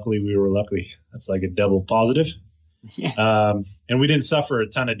 That's like a double positive. Yeah. And we didn't suffer a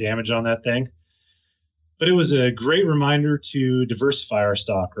ton of damage on that thing. But it was a great reminder to diversify our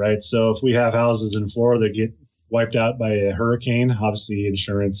stock, right? So if we have houses in Florida that get wiped out by a hurricane, obviously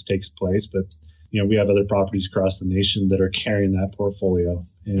insurance takes place, but we have other properties across the nation that are carrying that portfolio.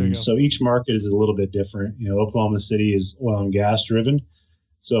 And so each market is a little bit different. Oklahoma City is oil and gas driven.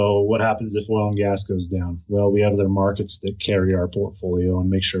 So what happens if oil and gas goes down? Well, we have other markets that carry our portfolio and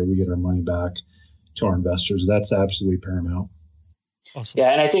make sure we get our money back to our investors. That's absolutely paramount. Awesome.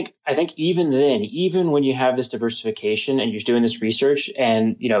 Yeah, and I think even then, even when you have this diversification and you're doing this research,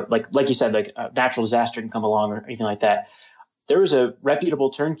 and like you said, like a natural disaster can come along or anything like that. There was a reputable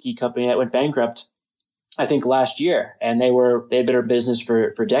turnkey company that went bankrupt, I think last year, and they'd been in business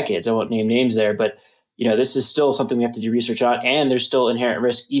for decades. I won't name names there, but this is still something we have to do research on, and there's still inherent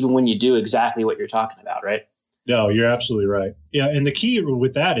risk even when you do exactly what you're talking about, right? No, you're absolutely right. Yeah, and the key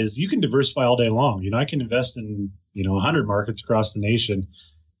with that is you can diversify all day long. I can invest in 100 markets across the nation.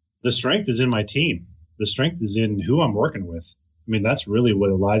 The strength is in my team. The strength is in who I'm working with. That's really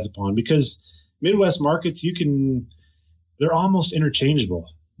what it lies upon, because Midwest markets, they're almost interchangeable.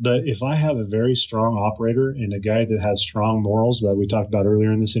 But if I have a very strong operator and a guy that has strong morals that we talked about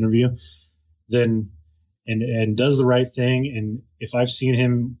earlier in this interview, then and does the right thing, and if I've seen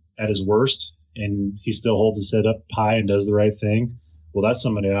him at his worst and he still holds his head up high and does the right thing, well, that's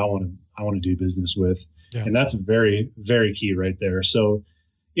somebody I want to do business with. Yeah. And that's very, very key right there. So,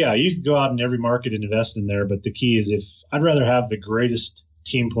 yeah, you can go out in every market and invest in there, but the key is I'd rather have the greatest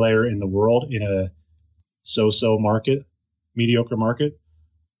team player in the world in a so-so market, mediocre market,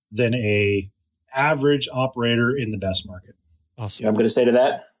 than a average operator in the best market. Awesome. I'm going to say to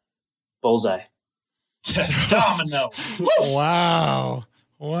that, bullseye. Domino. Wow.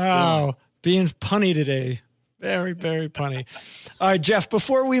 Yeah. Being punny today. Very, very punny. All right, Jeff,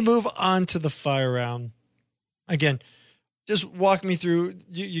 before we move on to the fire round, again, just walk me through,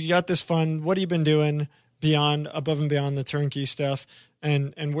 you got this fund. What have you been doing above and beyond the turnkey stuff?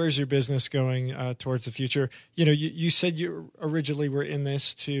 And where's your business going towards the future? You said you originally were in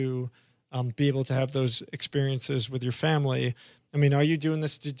this to be able to have those experiences with your family. Are you doing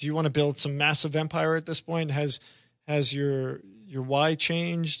this? Do you want to build some massive empire at this point? Has your why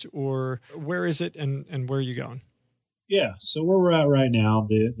changed, or where is it, and where are you going? Yeah. So where we're at right now,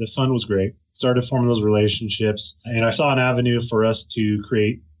 the fund was great. Started forming those relationships, and I saw an avenue for us to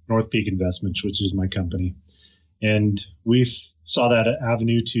create North Peak Investments, which is my company. And we saw that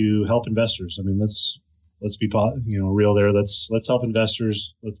avenue to help investors. Let's be real there. Let's help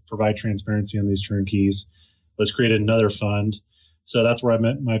investors. Let's provide transparency on these turnkeys. Let's create another fund. So that's where I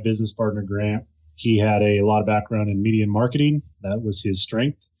met my business partner, Grant. He had a lot of background in media and marketing. That was his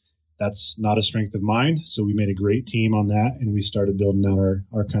strength. That's not a strength of mine. So we made a great team on that, and we started building out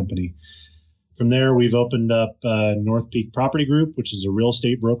our company. From there, we've opened up North Peak Property Group, which is a real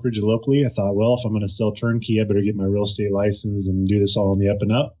estate brokerage locally. I thought, well, if I'm going to sell turnkey, I better get my real estate license and do this all on the up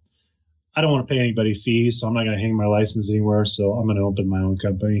and up. I don't want to pay anybody fees, so I'm not going to hang my license anywhere. So I'm going to open my own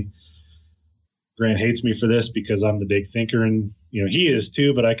company. Grant hates me for this because I'm the big thinker, and he is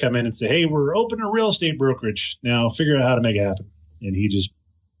too. But I come in and say, "Hey, we're opening a real estate brokerage now. Figure out how to make it happen." And he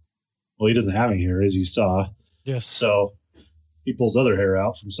doesn't have any hair, as you saw. Yes. So he pulls other hair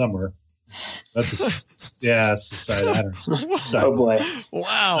out from somewhere. That's a side. I don't know. Oh boy!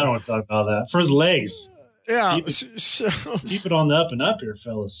 Wow. I don't want to talk about that. For his legs. Yeah. Keep it on the up and up here,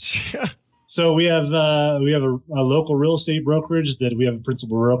 fellas. Yeah. So we have a local real estate brokerage that we have a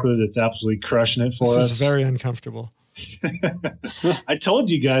principal broker that's absolutely crushing it for us. This is very uncomfortable. I told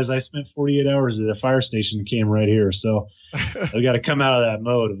you guys I spent 48 hours at a fire station and came right here. So I got to come out of that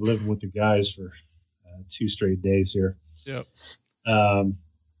mode of living with the guys for 2 straight days here. Yep. And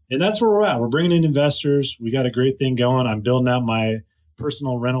that's where we're at. We're bringing in investors. We got a great thing going. I'm building out my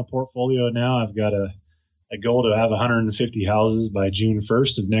personal rental portfolio now. I've got a goal to have 150 houses by June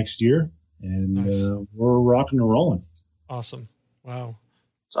 1st of next year. And nice. We're rocking and rolling. Awesome. Wow.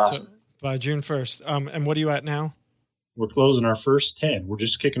 It's awesome. So, by June 1st. And what are you at now? We're closing our first 10. We're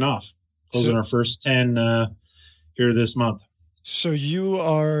just kicking off. Closing our first 10 here this month. So you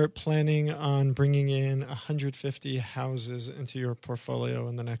are planning on bringing in 150 houses into your portfolio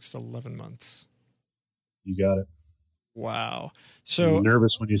in the next 11 months. You got it. Wow. So I'm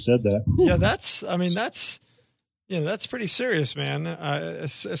nervous when you said that. Yeah, that's pretty serious, man.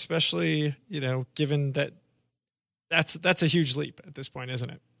 Especially, given that that's a huge leap at this point, isn't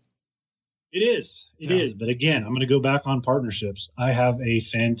it? It is. But again, I'm going to go back on partnerships. I have a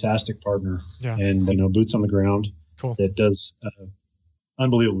fantastic partner and, boots on the ground. Cool. That does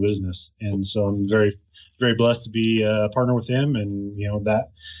unbelievable business. And so I'm very, very blessed to be a partner with him. And,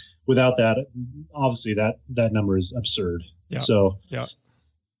 that without that, obviously that number is absurd. Yeah. So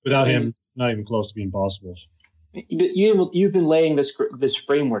without him, not even close to being possible. But you've been laying this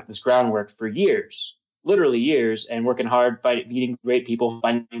framework, this groundwork for years, literally years, and working hard, meeting great people,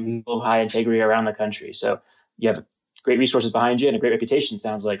 finding people of high integrity around the country. So you have great resources behind you and a great reputation,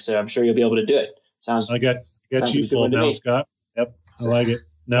 sounds like. So I'm sure you'll be able to do it. I got you full now, Scott. Yep, I like it.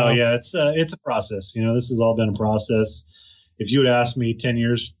 No, it's a process. This has all been a process. If you had asked me 10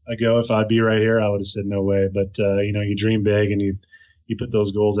 years ago if I'd be right here, I would have said no way. But you dream big and you put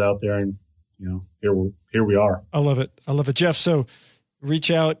those goals out there, and here we are. I love it, Jeff. So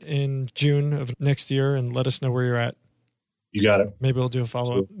reach out in June of next year and let us know where you're at. You got it. Maybe we'll do a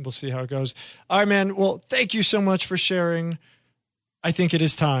follow-up. We'll see how it goes. All right, man. Well, thank you so much for sharing. I think it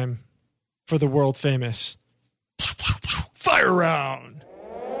is time for the world famous Fire Round.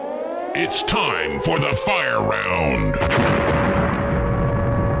 It's time for the Fire Round.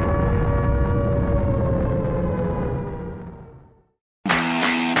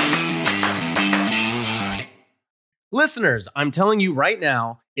 Listeners, I'm telling you right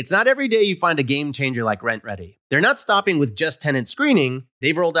now, it's not every day you find a game changer like RentRedi. They're not stopping with just tenant screening.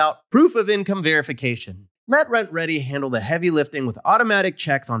 They've rolled out proof of income verification. Let RentRedi handle the heavy lifting with automatic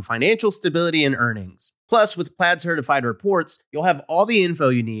checks on financial stability and earnings. Plus, with Plaid certified reports, you'll have all the info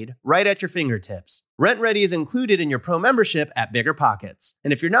you need right at your fingertips. RentRedi is included in your pro membership at Bigger Pockets.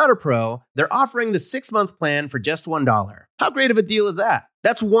 And if you're not a pro, they're offering the 6-month plan for just $1. How great of a deal is that?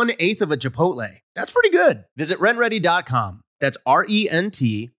 That's 1/8 of a Chipotle. That's pretty good. Visit rentredi.com. That's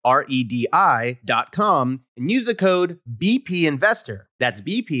RENTREDI.com and use the code BPInvestor. That's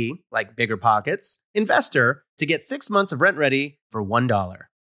BP, like Bigger Pockets, Investor, to get 6 months of RentRedi for $1.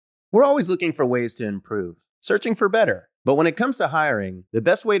 We're always looking for ways to improve, searching for better. But when it comes to hiring, the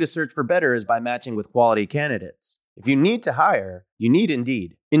best way to search for better is by matching with quality candidates. If you need to hire, you need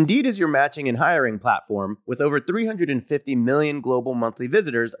Indeed. Indeed is your matching and hiring platform with over 350 million global monthly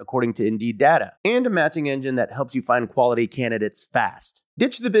visitors, according to Indeed data, and a matching engine that helps you find quality candidates fast.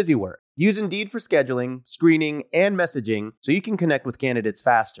 Ditch the busy work. Use Indeed for scheduling, screening, and messaging so you can connect with candidates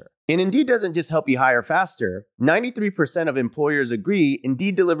faster. And Indeed doesn't just help you hire faster. 93% of employers agree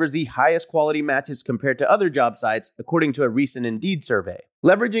Indeed delivers the highest quality matches compared to other job sites, according to a recent Indeed survey.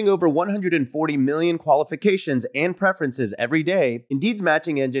 Leveraging over 140 million qualifications and preferences every day, Indeed's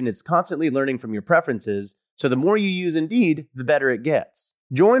matching engine is constantly learning from your preferences, so the more you use Indeed, the better it gets.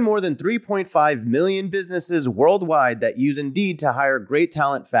 Join more than 3.5 million businesses worldwide that use Indeed to hire great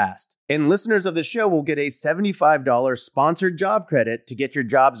talent fast. And listeners of the show will get a $75 sponsored job credit to get your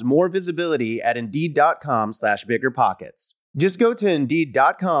jobs more visibility at Indeed.com/biggerpockets. Just go to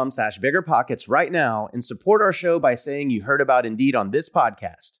Indeed.com/biggerpockets right now and support our show by saying you heard about Indeed on this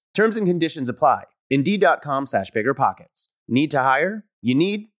podcast. Terms and conditions apply. Indeed.com/biggerpockets. Need to hire? You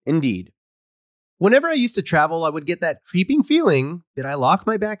need Indeed. Whenever I used to travel, I would get that creeping feeling that I locked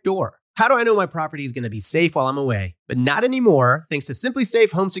my back door. How do I know my property is going to be safe while I'm away? But not anymore, thanks to Simply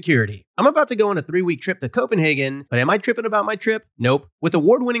Safe Home Security. I'm about to go on a 3-week trip to Copenhagen, but am I tripping about my trip? Nope. With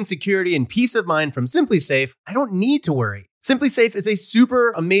award-winning security and peace of mind from Simply Safe, I don't need to worry. Simply Safe is a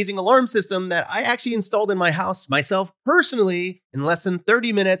super amazing alarm system that I actually installed in my house myself personally in less than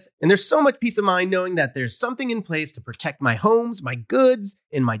 30 minutes, and there's so much peace of mind knowing that there's something in place to protect my homes, my goods,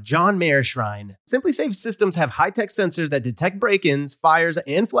 and my John Mayer shrine. SimpliSafe systems have high-tech sensors that detect break-ins, fires,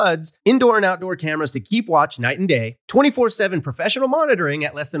 and floods, indoor and outdoor cameras to keep watch night and day, 24/7 professional monitoring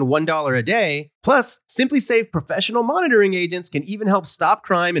at less than $1 a day. Plus, SimpliSafe professional monitoring agents can even help stop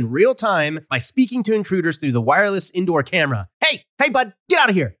crime in real time by speaking to intruders through the wireless indoor camera. Hey, bud, get out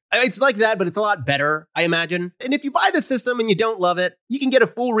of here. It's like that, but it's a lot better, I imagine. And if you buy the system and you don't love it, you can get a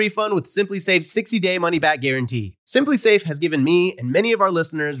full refund with SimpliSafe's 60-day money-back guarantee. SimpliSafe has given me and many of our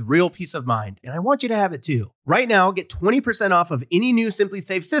listeners real peace of mind, and I want you to have it too. Right now, get 20% off of any new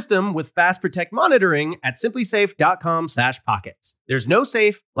SimpliSafe system with Fast Protect monitoring at simplisafe.com/pockets. There's no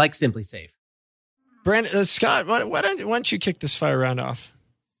safe like SimpliSafe. Brandon, Scott, why don't you kick this fire round off?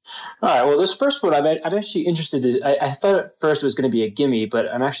 All right. Well, this first one, I'm actually interested. I thought at first it was going to be a gimme, but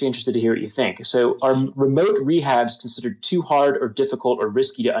I'm actually interested to hear what you think. So, are remote rehabs considered too hard or difficult or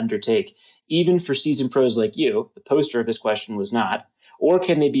risky to undertake, even for seasoned pros like you? The poster of this question was not. Or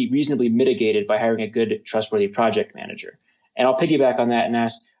can they be reasonably mitigated by hiring a good, trustworthy project manager? And I'll piggyback on that and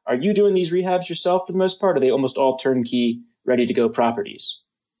ask, are you doing these rehabs yourself for the most part? Or are they almost all turnkey, ready to go properties?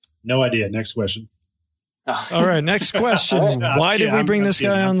 No idea. Next question. All right, next question. Why did we bring this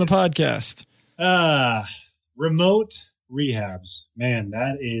guy on the podcast? Remote rehabs. Man,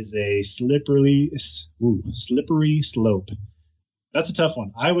 that is a slippery slope. That's a tough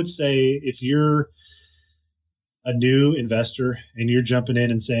one. I would say if you're a new investor and you're jumping in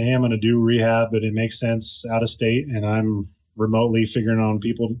and saying, hey, I'm going to do rehab, but it makes sense out of state and I'm remotely figuring on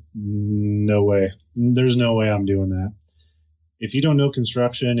people, no way. There's no way I'm doing that. If you don't know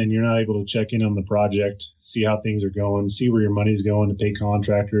construction and you're not able to check in on the project, see how things are going, see where your money's going to pay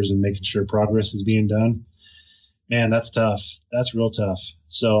contractors and making sure progress is being done, man, that's tough. That's real tough.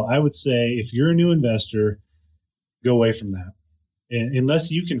 So I would say if you're a new investor, go away from that. And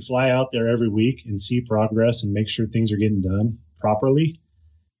unless you can fly out there every week and see progress and make sure things are getting done properly.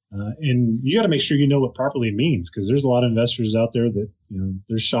 And you got to make sure you know what properly means, because there's a lot of investors out there that,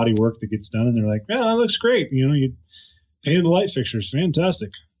 there's shoddy work that gets done and they're like, well, that looks great. You painted the light fixtures,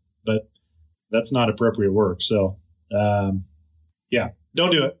 fantastic, but that's not appropriate work. So, don't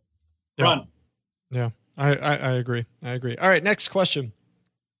do it. Run. Yeah, I agree. All right, next question.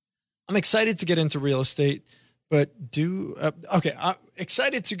 I'm excited to get into real estate, but I'm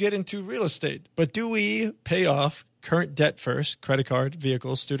excited to get into real estate, but do we pay off current debt first, credit card,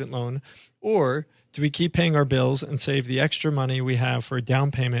 vehicle, student loan, or do we keep paying our bills and save the extra money we have for a down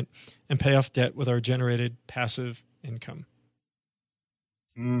payment and pay off debt with our generated passive income?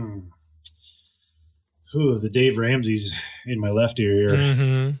 The Dave Ramsey's in my left ear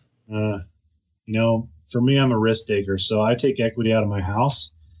here. Mm-hmm. For me, I'm a risk taker, so I take equity out of my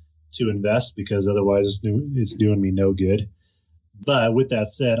house to invest because otherwise it's doing me no good. But with that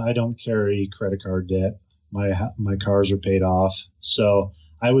said, I don't carry credit card debt. My cars are paid off. So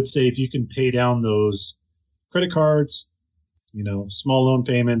I would say if you can pay down those credit cards, small loan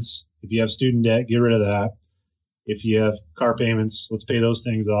payments, if you have student debt, get rid of that. If you have car payments, let's pay those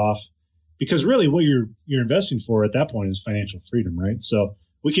things off, because really what you're investing for at that point is financial freedom, right? So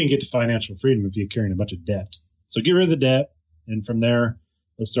we can't get to financial freedom if you're carrying a bunch of debt. So get rid of the debt, and from there,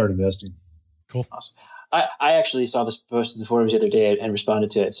 let's start investing. Cool. Awesome. I actually saw this posted in the forums the other day and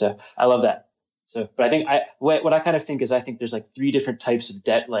responded to it. So I love that. So, but I think what I kind of think is I think there's like 3 different types of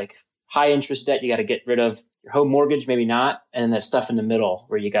debt, like high interest debt, you got to get rid of. Your home mortgage, maybe not, and that stuff in the middle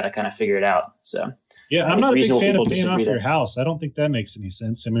where you got to kind of figure it out. So, yeah, I'm not a big fan of paying off your house. I don't think that makes any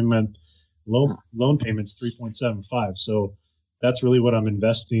sense. I mean, my loan payment's 3.75, so that's really what I'm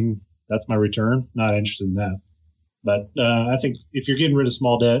investing. That's my return. Not interested in that. But I think if you're getting rid of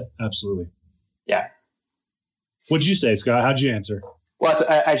small debt, absolutely. Yeah. What'd you say, Scott? How'd you answer? Well,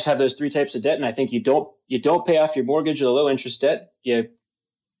 I just have those 3 types of debt, and I think you don't pay off your mortgage or the low interest debt. You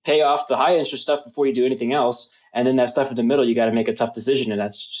pay off the high interest stuff before you do anything else. And then that stuff in the middle, you got to make a tough decision, and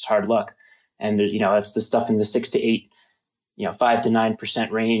that's just hard luck. And that's the stuff in the 6 to 8, 5 to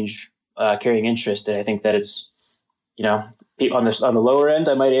 9% range carrying interest. And I think that it's, on the lower end,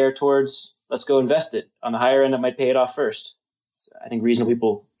 I might err towards let's go invest it. On the higher end, I might pay it off first. So I think reasonable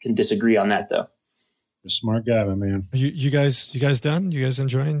people can disagree on that, though. You're a smart guy, my man. You guys done? You guys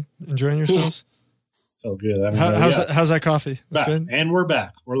enjoying yourselves? Felt good. How's that coffee? That's good. And we're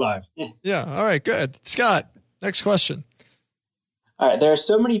back. We're live. Yeah. All right. Good. Scott, next question. All right. There are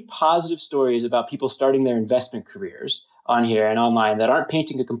so many positive stories about people starting their investment careers on here and online that aren't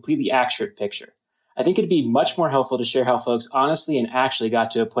painting a completely accurate picture. I think it'd be much more helpful to share how folks honestly and actually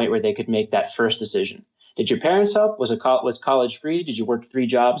got to a point where they could make that first decision. Did your parents help? Was college free? Did you work 3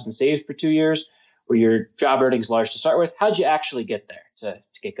 jobs and save for 2 years? were your job earnings large to start with? How'd you actually get there to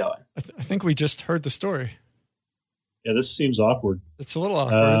get going? I think we just heard the story. Yeah, this seems awkward. It's a little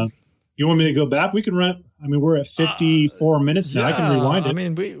awkward. You want me to go back? We can run. I mean, we're at 54 minutes now. I can rewind it. I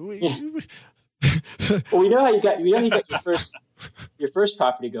mean, well, we know how you got your first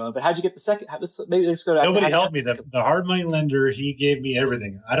property going, but how'd you get the second? Maybe let's go to nobody helped me. The hard money lender, he gave me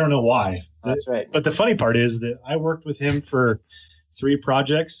everything. I don't know why. That's right. But the funny part is that I worked with him for 3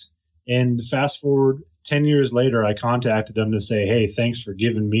 projects, and fast forward 10 years later, I contacted him to say, "Hey, thanks for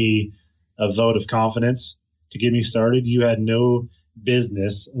giving me a vote of confidence to get me started. You had no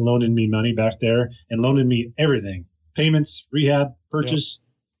business loaning me money back there and loaning me everything, payments, rehab, purchase.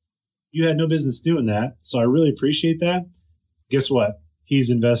 You had no business doing that. So I really appreciate that." Guess what? He's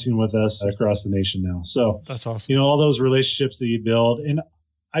investing with us across the nation now. So that's awesome. All those relationships that you build. And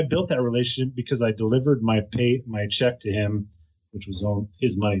I built that relationship because I delivered my check to him, which was on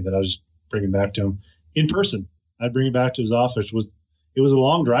his money that I was bringing back to him in person. I'd bring it back to his office. It was a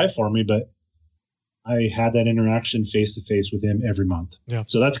long drive for me, but I had that interaction face to face with him every month. Yeah.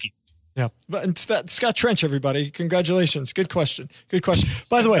 So that's key. Yeah. But it's that Scott Trench, everybody. Congratulations. Good question. Good question.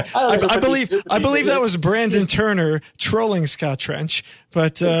 By the way, I believe that was Brandon Turner trolling Scott Trench,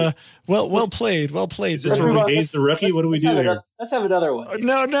 but, well played. Well played. Is this where we gaze the rookie? What do we do here? Let's have another one.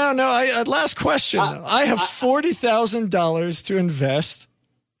 No. Last question. I have $40,000 to invest.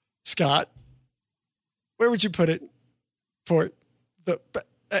 Scott, where would you put it for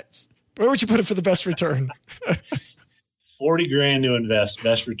where would you put it for the best return? 40 grand to invest,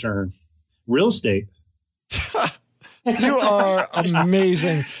 best return. Real estate. You are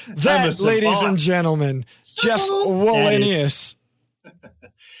amazing. That, ladies and gentlemen, Jeff Wallenius.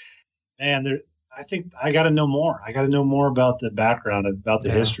 Man, I think I got to know more. I got to know more about the background, about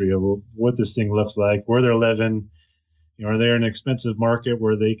the history of what this thing looks like, where they're living. Are they in an expensive market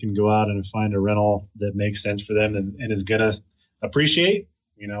where they can go out and find a rental that makes sense for them and is going to appreciate?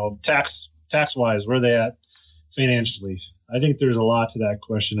 Tax wise, where are they at financially? I think there's a lot to that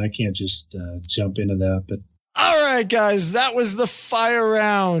question. I can't just jump into that. But all right, guys, that was the fire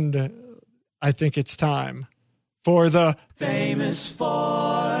round. I think it's time for the Famous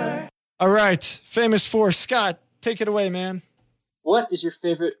Four. All right, Famous Four. Scott, take it away, man. What is your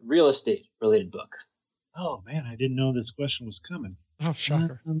favorite real estate related book? Oh, man, I didn't know this question was coming. Oh,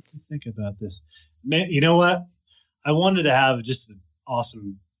 shocker. Let me think about this. Man, you know what? I wanted to have just an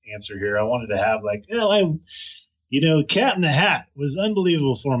awesome answer here. I wanted to have Cat in the Hat was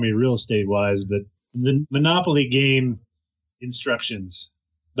unbelievable for me real estate wise, but the Monopoly game instructions.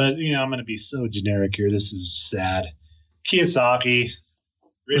 But, I'm going to be so generic here. This is sad. Kiyosaki,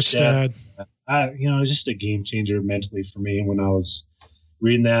 Rich Dad. It was just a game changer mentally for me when I was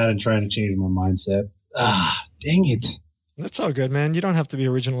reading that and trying to change my mindset. Dang it. That's all good, man. You don't have to be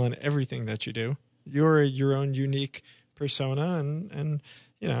original in everything that you do. You're your own unique persona, and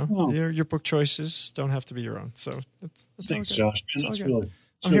your book choices don't have to be your own. So it's thanks, all good. Josh. Man, that's really,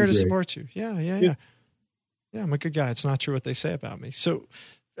 I'm here to support you. Yeah. I'm a good guy. It's not true what they say about me. So,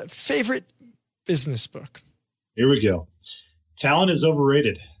 favorite business book. Here we go. Talent is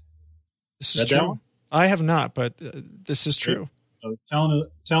overrated. This is true. I have not, but this is true. So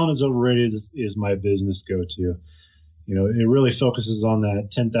talent is overrated is my business go-to. It really focuses on that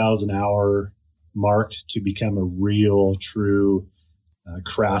 10,000 hour mark to become a real, true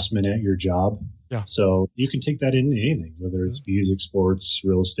craftsman at your job. Yeah. So you can take that into anything, whether it's music, sports,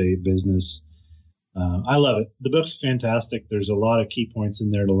 real estate, business. I love it. The book's fantastic. There's a lot of key points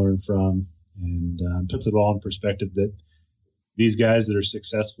in there to learn from, and puts it all in perspective that these guys that are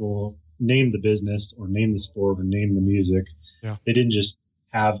successful, name the business or name the sport or name the music. Yeah. They didn't just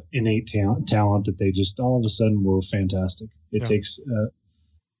have innate talent that they just all of a sudden were fantastic. It takes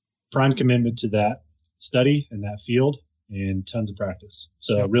prime commitment to that study and that field and tons of practice.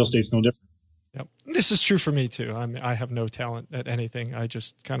 So real estate's no different. Yep. This is true for me too. I have no talent at anything. I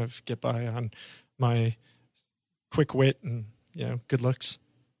just kind of get by on my quick wit and, good looks.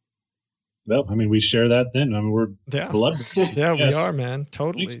 Well, we share that then. We're blood. Yeah, yes. We are, man.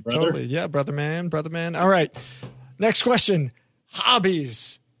 Totally. Thanks, totally. Yeah, brother man. All right. Next question.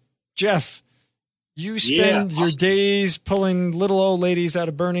 Hobbies. Jeff, you spend your days pulling little old ladies out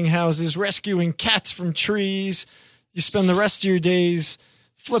of burning houses, rescuing cats from trees. You spend the rest of your days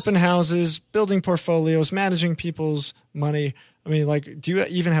flipping houses, building portfolios, managing people's money. Do you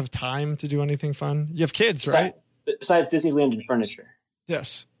even have time to do anything fun? You have kids, right? Besides Disneyland and furniture.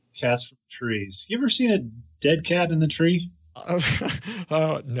 Yes. Cats from trees. You ever seen a dead cat in the tree?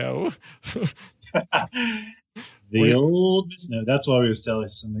 No. That's why we was telling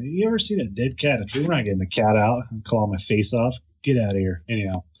somebody, you ever seen a dead cat in a tree? We're not getting the cat out and claw my face off. Get out of here.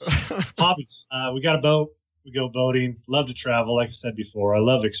 Anyhow, hobbies. We got a boat. We go boating. Love to travel. Like I said before, I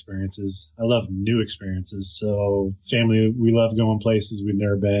love experiences. I love new experiences. So family, we love going places we've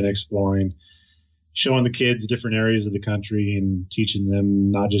never been, exploring, showing the kids different areas of the country and teaching them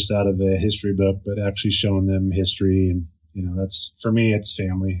not just out of a history book, but actually showing them history. And, that's, for me, it's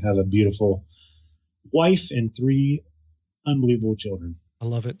family. I have a beautiful wife and 3 unbelievable children. I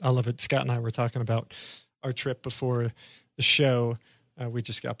love it. I love it. Scott and I were talking about our trip before the show. We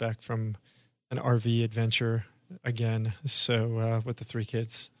just got back from an RV adventure again. So with the 3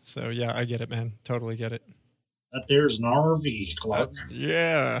 kids. So yeah, I get it, man. Totally get it. That there's an RV, Clark.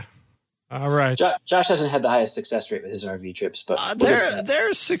 Yeah. All right. Josh hasn't had the highest success rate with his RV trips, but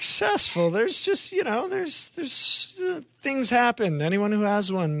they're successful. There's just, there's things happen. Anyone who has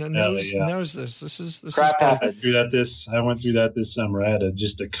one knows this. This crap is happens. I went through that this summer. I had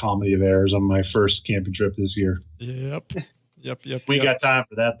just a comedy of errors on my first camping trip this year. Yep. We ain't got time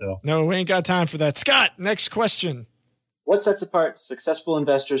for that, though. No, we ain't got time for that. Scott, next question. What sets apart successful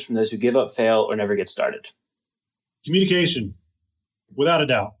investors from those who give up, fail, or never get started? Communication, without a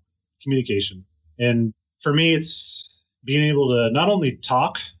doubt. Communication. And for me, it's being able to not only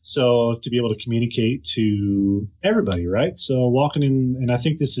talk, so to be able to communicate to everybody, right? So walking in, and I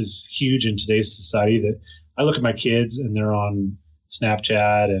think this is huge in today's society, that I look at my kids and they're on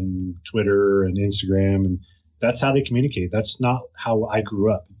Snapchat and Twitter and Instagram, and that's how they communicate. That's not how I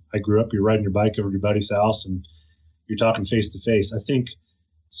grew up. I grew up, you're riding your bike over to your buddy's house and you're talking face to face. I think,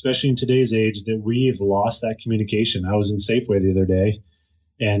 especially in today's age, that we've lost that communication. I was in Safeway the other day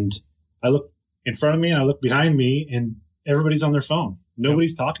and I look in front of me and I look behind me and everybody's on their phone.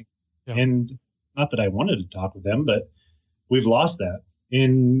 Nobody's talking. Yeah. And not that I wanted to talk with them, but we've lost that.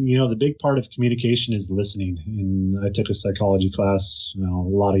 And, the big part of communication is listening. And I took a psychology class, a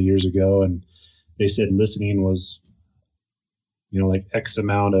lot of years ago, and they said listening was, like X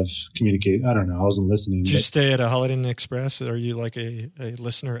amount of communicate. I don't know. I wasn't listening. Did you stay at a Holiday Inn Express? Are you like a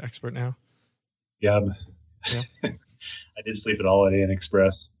listener expert now? Yeah. I did sleep at Holiday Inn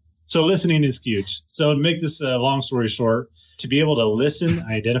Express. So listening is huge. So to make this a long story short, to be able to listen,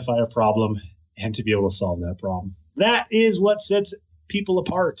 identify a problem, and to be able to solve that problem. That is what sets people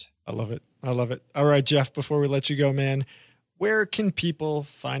apart. I love it. All right, Jeff, before we let you go, man, where can people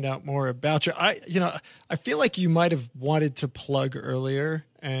find out more about you? I feel like you might have wanted to plug earlier.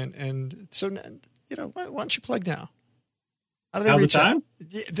 And so, why don't you plug now? How do they Now's reach the time?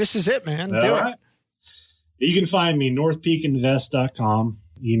 This is it, man. All right. You can find me, northpeakinvest.com.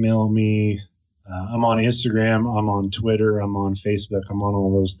 Email me. I'm on Instagram. I'm on Twitter. I'm on Facebook. I'm on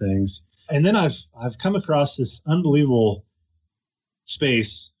all those things. And then I've come across this unbelievable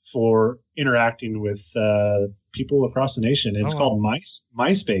space for interacting with people across the nation. It's called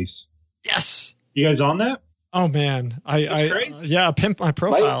MySpace. Yes. You guys on that? Oh man, crazy. Pimp my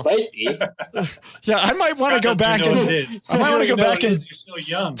profile. Might be. Yeah, I might want to go back and You're so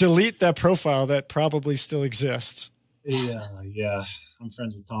young. Delete that profile that probably still exists. Yeah. I'm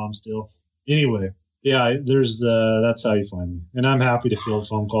friends with Tom still. Anyway, there's that's how you find me, and I'm happy to field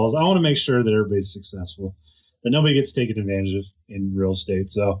phone calls. I want to make sure that everybody's successful, that nobody gets taken advantage of in real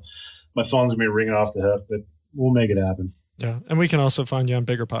estate. So my phone's gonna be ringing off the hook, but we'll make it happen. Yeah, and we can also find you on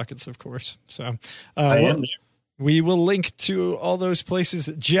Bigger Pockets, of course. So I am there. We will link to all those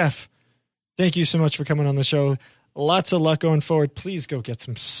places. Jeff, thank you so much for coming on the show. Lots of luck going forward. Please go get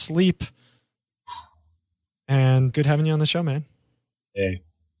some sleep. And good having you on the show, man. Hey,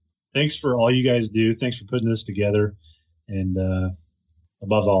 thanks for all you guys do. Thanks for putting this together. And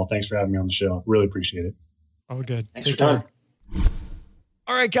above all, thanks for having me on the show. Really appreciate it. All good. Thanks for coming.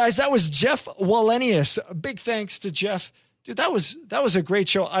 All right, guys, that was Jeff Wallenius. A big thanks to Jeff. Dude, that was a great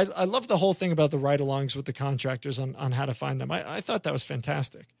show. I love the whole thing about the ride-alongs with the contractors on how to find them. I thought that was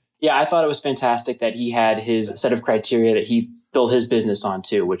fantastic. Yeah, I thought it was fantastic that he had his set of criteria that he built his business on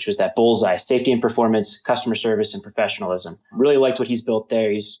too, which was that bullseye: safety and performance, customer service, and professionalism. Really liked what he's built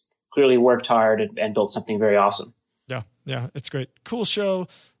there. He's clearly worked hard and built something very awesome. Yeah, it's great. Cool show.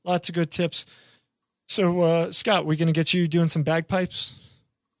 Lots of good tips. So, Scott, we're going to get you doing some bagpipes?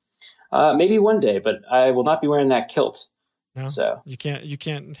 Maybe one day, but I will not be wearing that kilt. No, so you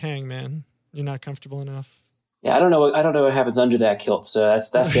can't hang, man. You're not comfortable enough. Yeah, I don't know what happens under that kilt. So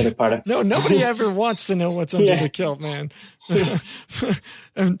that's the other part of No, nobody ever wants to know what's under the kilt, man.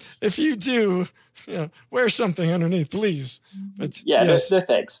 And if you do, wear something underneath, please. But no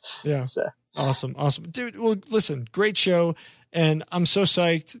thanks. Yeah. So. Awesome. Dude, well, listen, great show. And I'm so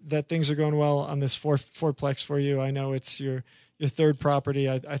psyched that things are going well on this fourplex for you. I know it's your third property.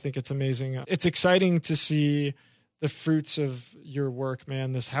 I think it's amazing. It's exciting to see the fruits of your work,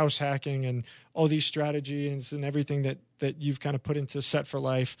 man, this house hacking and all these strategies and everything that that you've kind of put into Set for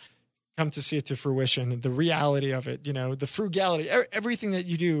Life come to see it to fruition, and the reality of it, the frugality, everything that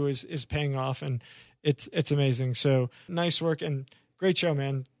you do is paying off, and it's amazing. So nice work and great show,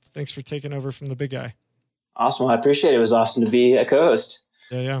 man. Thanks for taking over from the big guy. Awesome. I appreciate it. It was awesome to be a co-host.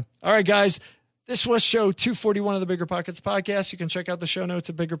 Yeah. All right, guys. This was show 241 of the Bigger Pockets podcast. You can check out the show notes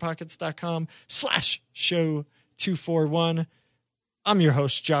at biggerpockets.com/show 241. I'm your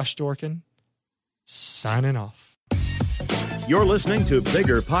host, Josh Dorkin, signing off. You're listening to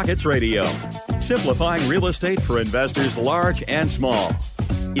Bigger Pockets Radio, simplifying real estate for investors large and small.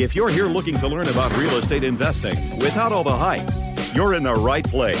 If you're here looking to learn about real estate investing without all the hype, you're in the right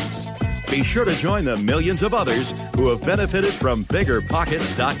place. Be sure to join the millions of others who have benefited from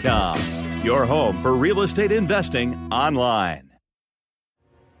BiggerPockets.com, your home for real estate investing online.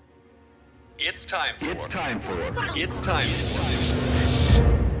 It's time for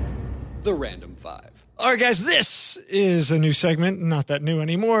the Random Five. All right, guys, this is a new segment, not that new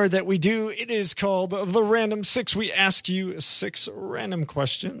anymore, that we do. It is called The Random Six. We ask you 6 random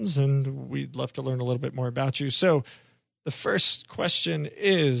questions, and we'd love to learn a little bit more about you. So the first question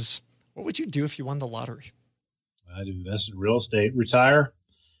is, what would you do if you won the lottery? I'd invest in real estate, retire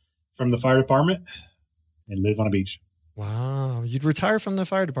from the fire department, and live on a beach. Wow. You'd retire from the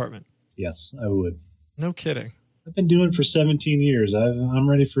fire department? Yes, I would. No kidding. I've been doing it for 17 years. I'm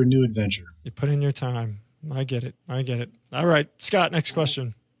ready for a new adventure. You put in your time. I get it. All right, Scott, next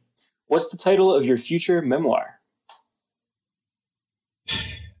question. What's the title of your future memoir?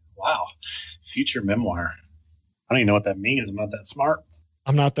 Wow. Future memoir. I don't even know what that means. I'm not that smart.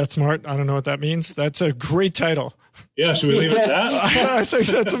 I'm not that smart. I don't know what that means. That's a great title. Yeah, should we leave it at that? I think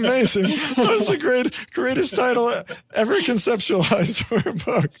that's amazing. That was the greatest title ever conceptualized for a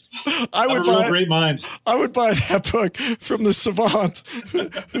book. I would buy that book from the savant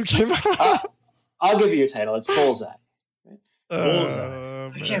who came out. I'll give you your title. It's Bullseye. Bullseye.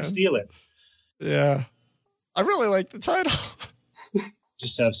 I can't steal it. Yeah. I really like the title.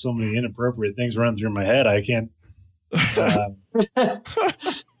 Just have so many inappropriate things run through my head. I can't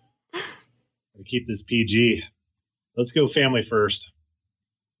keep this PG. Let's go family first.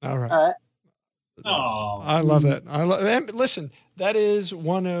 All right. Oh, I love that. And listen, that is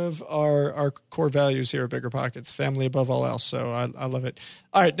one of our core values here at Bigger Pockets, family above all else. So I love it.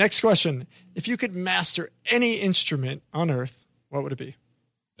 All right. Next question. If you could master any instrument on earth, what would it be?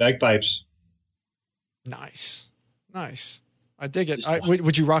 Bagpipes. Nice. I dig it.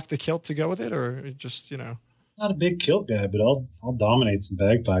 Would you rock the kilt to go with it, or just, Not a big kilt guy, but I'll dominate some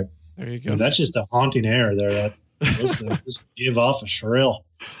bagpipe. There you go. And that's just a haunting air there. That just give off a shrill.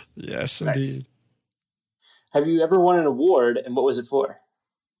 Yes, Nice. indeed. Have you ever won an award, and what was it for?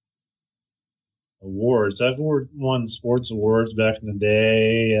 Awards. I've won sports awards back in the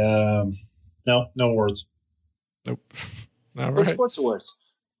day. No awards. Nope. All What right. sports awards?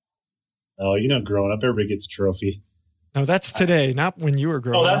 Oh, growing up, everybody gets a trophy. No, that's today, not when you were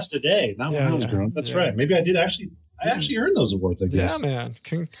growing Oh, up. that's today, not when I was growing up. That's right. Maybe I did actually. I actually earned those awards, I guess. Yeah, man.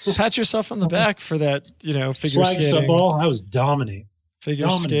 Pat yourself on the back for that, figure Flag skating. football, I was dominant. Figure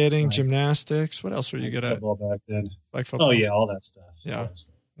skating, gymnastics. What else were you good at? Football back then. Like football. Oh, yeah, all that stuff. Yeah. All that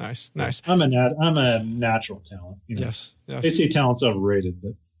stuff. Nice. I'm a natural talent. Yes. They say talent's overrated,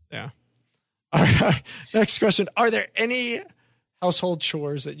 but Yeah. All right. Next question. Are there any household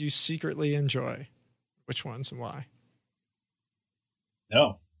chores that you secretly enjoy? Which ones and why?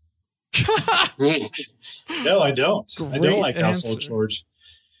 no. No, I don't. I don't like household answer. chores.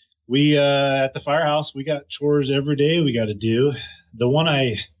 We at the firehouse, we got chores every day we got to do. The one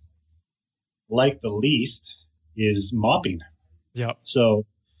I like the least is mopping. Yep. So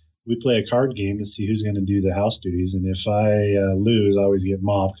we play a card game to see who's going to do the house duties, and if I lose, I always get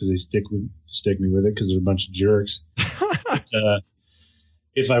mopped because they stick me with it because they're a bunch of jerks. But,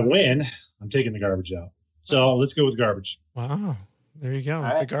 if I win, I'm taking the garbage out. So let's go with garbage. Wow. There you go. All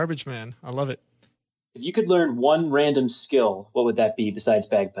right. The garbage man. I love it. If you could learn one random skill, what would that be besides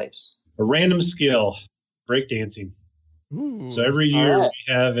bagpipes? A random skill, breakdancing. Ooh. So every year All right.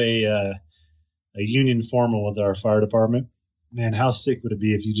 we have a union formal with our fire department. Man, how sick would it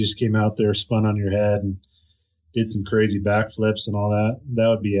be if you just came out there, spun on your head, and did some crazy backflips and all that? That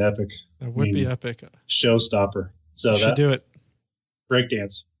would be epic. That would be epic. Showstopper. So You should that do it.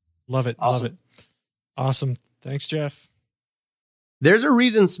 breakdance. Love it. Awesome. Love it. Awesome. Thanks, Jeff. There's a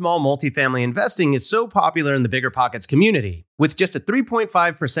reason small multifamily investing is so popular in the Bigger Pockets community. With just a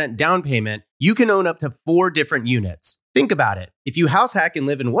 3.5% down payment, you can own up to 4 different units. Think about it. If you house hack and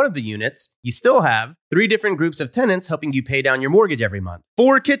live in one of the units, you still have 3 different groups of tenants helping you pay down your mortgage every month,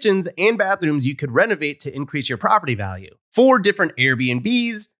 4 kitchens and bathrooms you could renovate to increase your property value, 4 different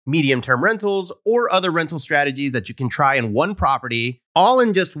Airbnbs, medium-term rentals, or other rental strategies that you can try in one property, all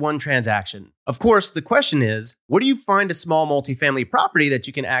in just one transaction. Of course, the question is, where do you find a small multifamily property that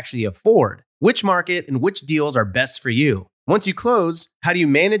you can actually afford? Which market and which deals are best for you? Once you close, how do you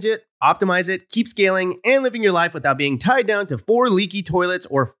manage it, optimize it, keep scaling, and living your life without being tied down to 4 leaky toilets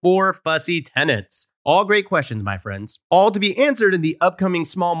or 4 fussy tenants? All great questions, my friends. All to be answered in the upcoming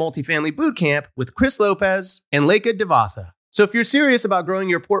Small Multifamily Bootcamp with Chris Lopez and Leka Devatha. So if you're serious about growing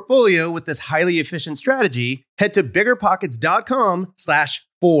your portfolio with this highly efficient strategy, head to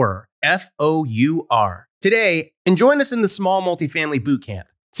biggerpockets.com/4, F-O-U-R, today and join us in the Small Multifamily Bootcamp.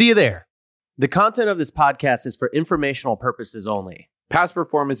 See you there. The content of this podcast is for informational purposes only. Past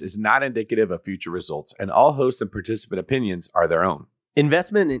performance is not indicative of future results, and all host and participant opinions are their own.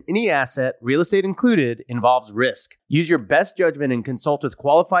 Investment in any asset, real estate included, involves risk. Use your best judgment and consult with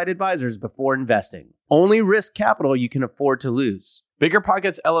qualified advisors before investing. Only risk capital you can afford to lose. Bigger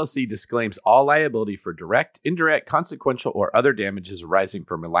Pockets LLC disclaims all liability for direct, indirect, consequential, or other damages arising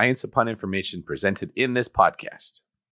from reliance upon information presented in this podcast.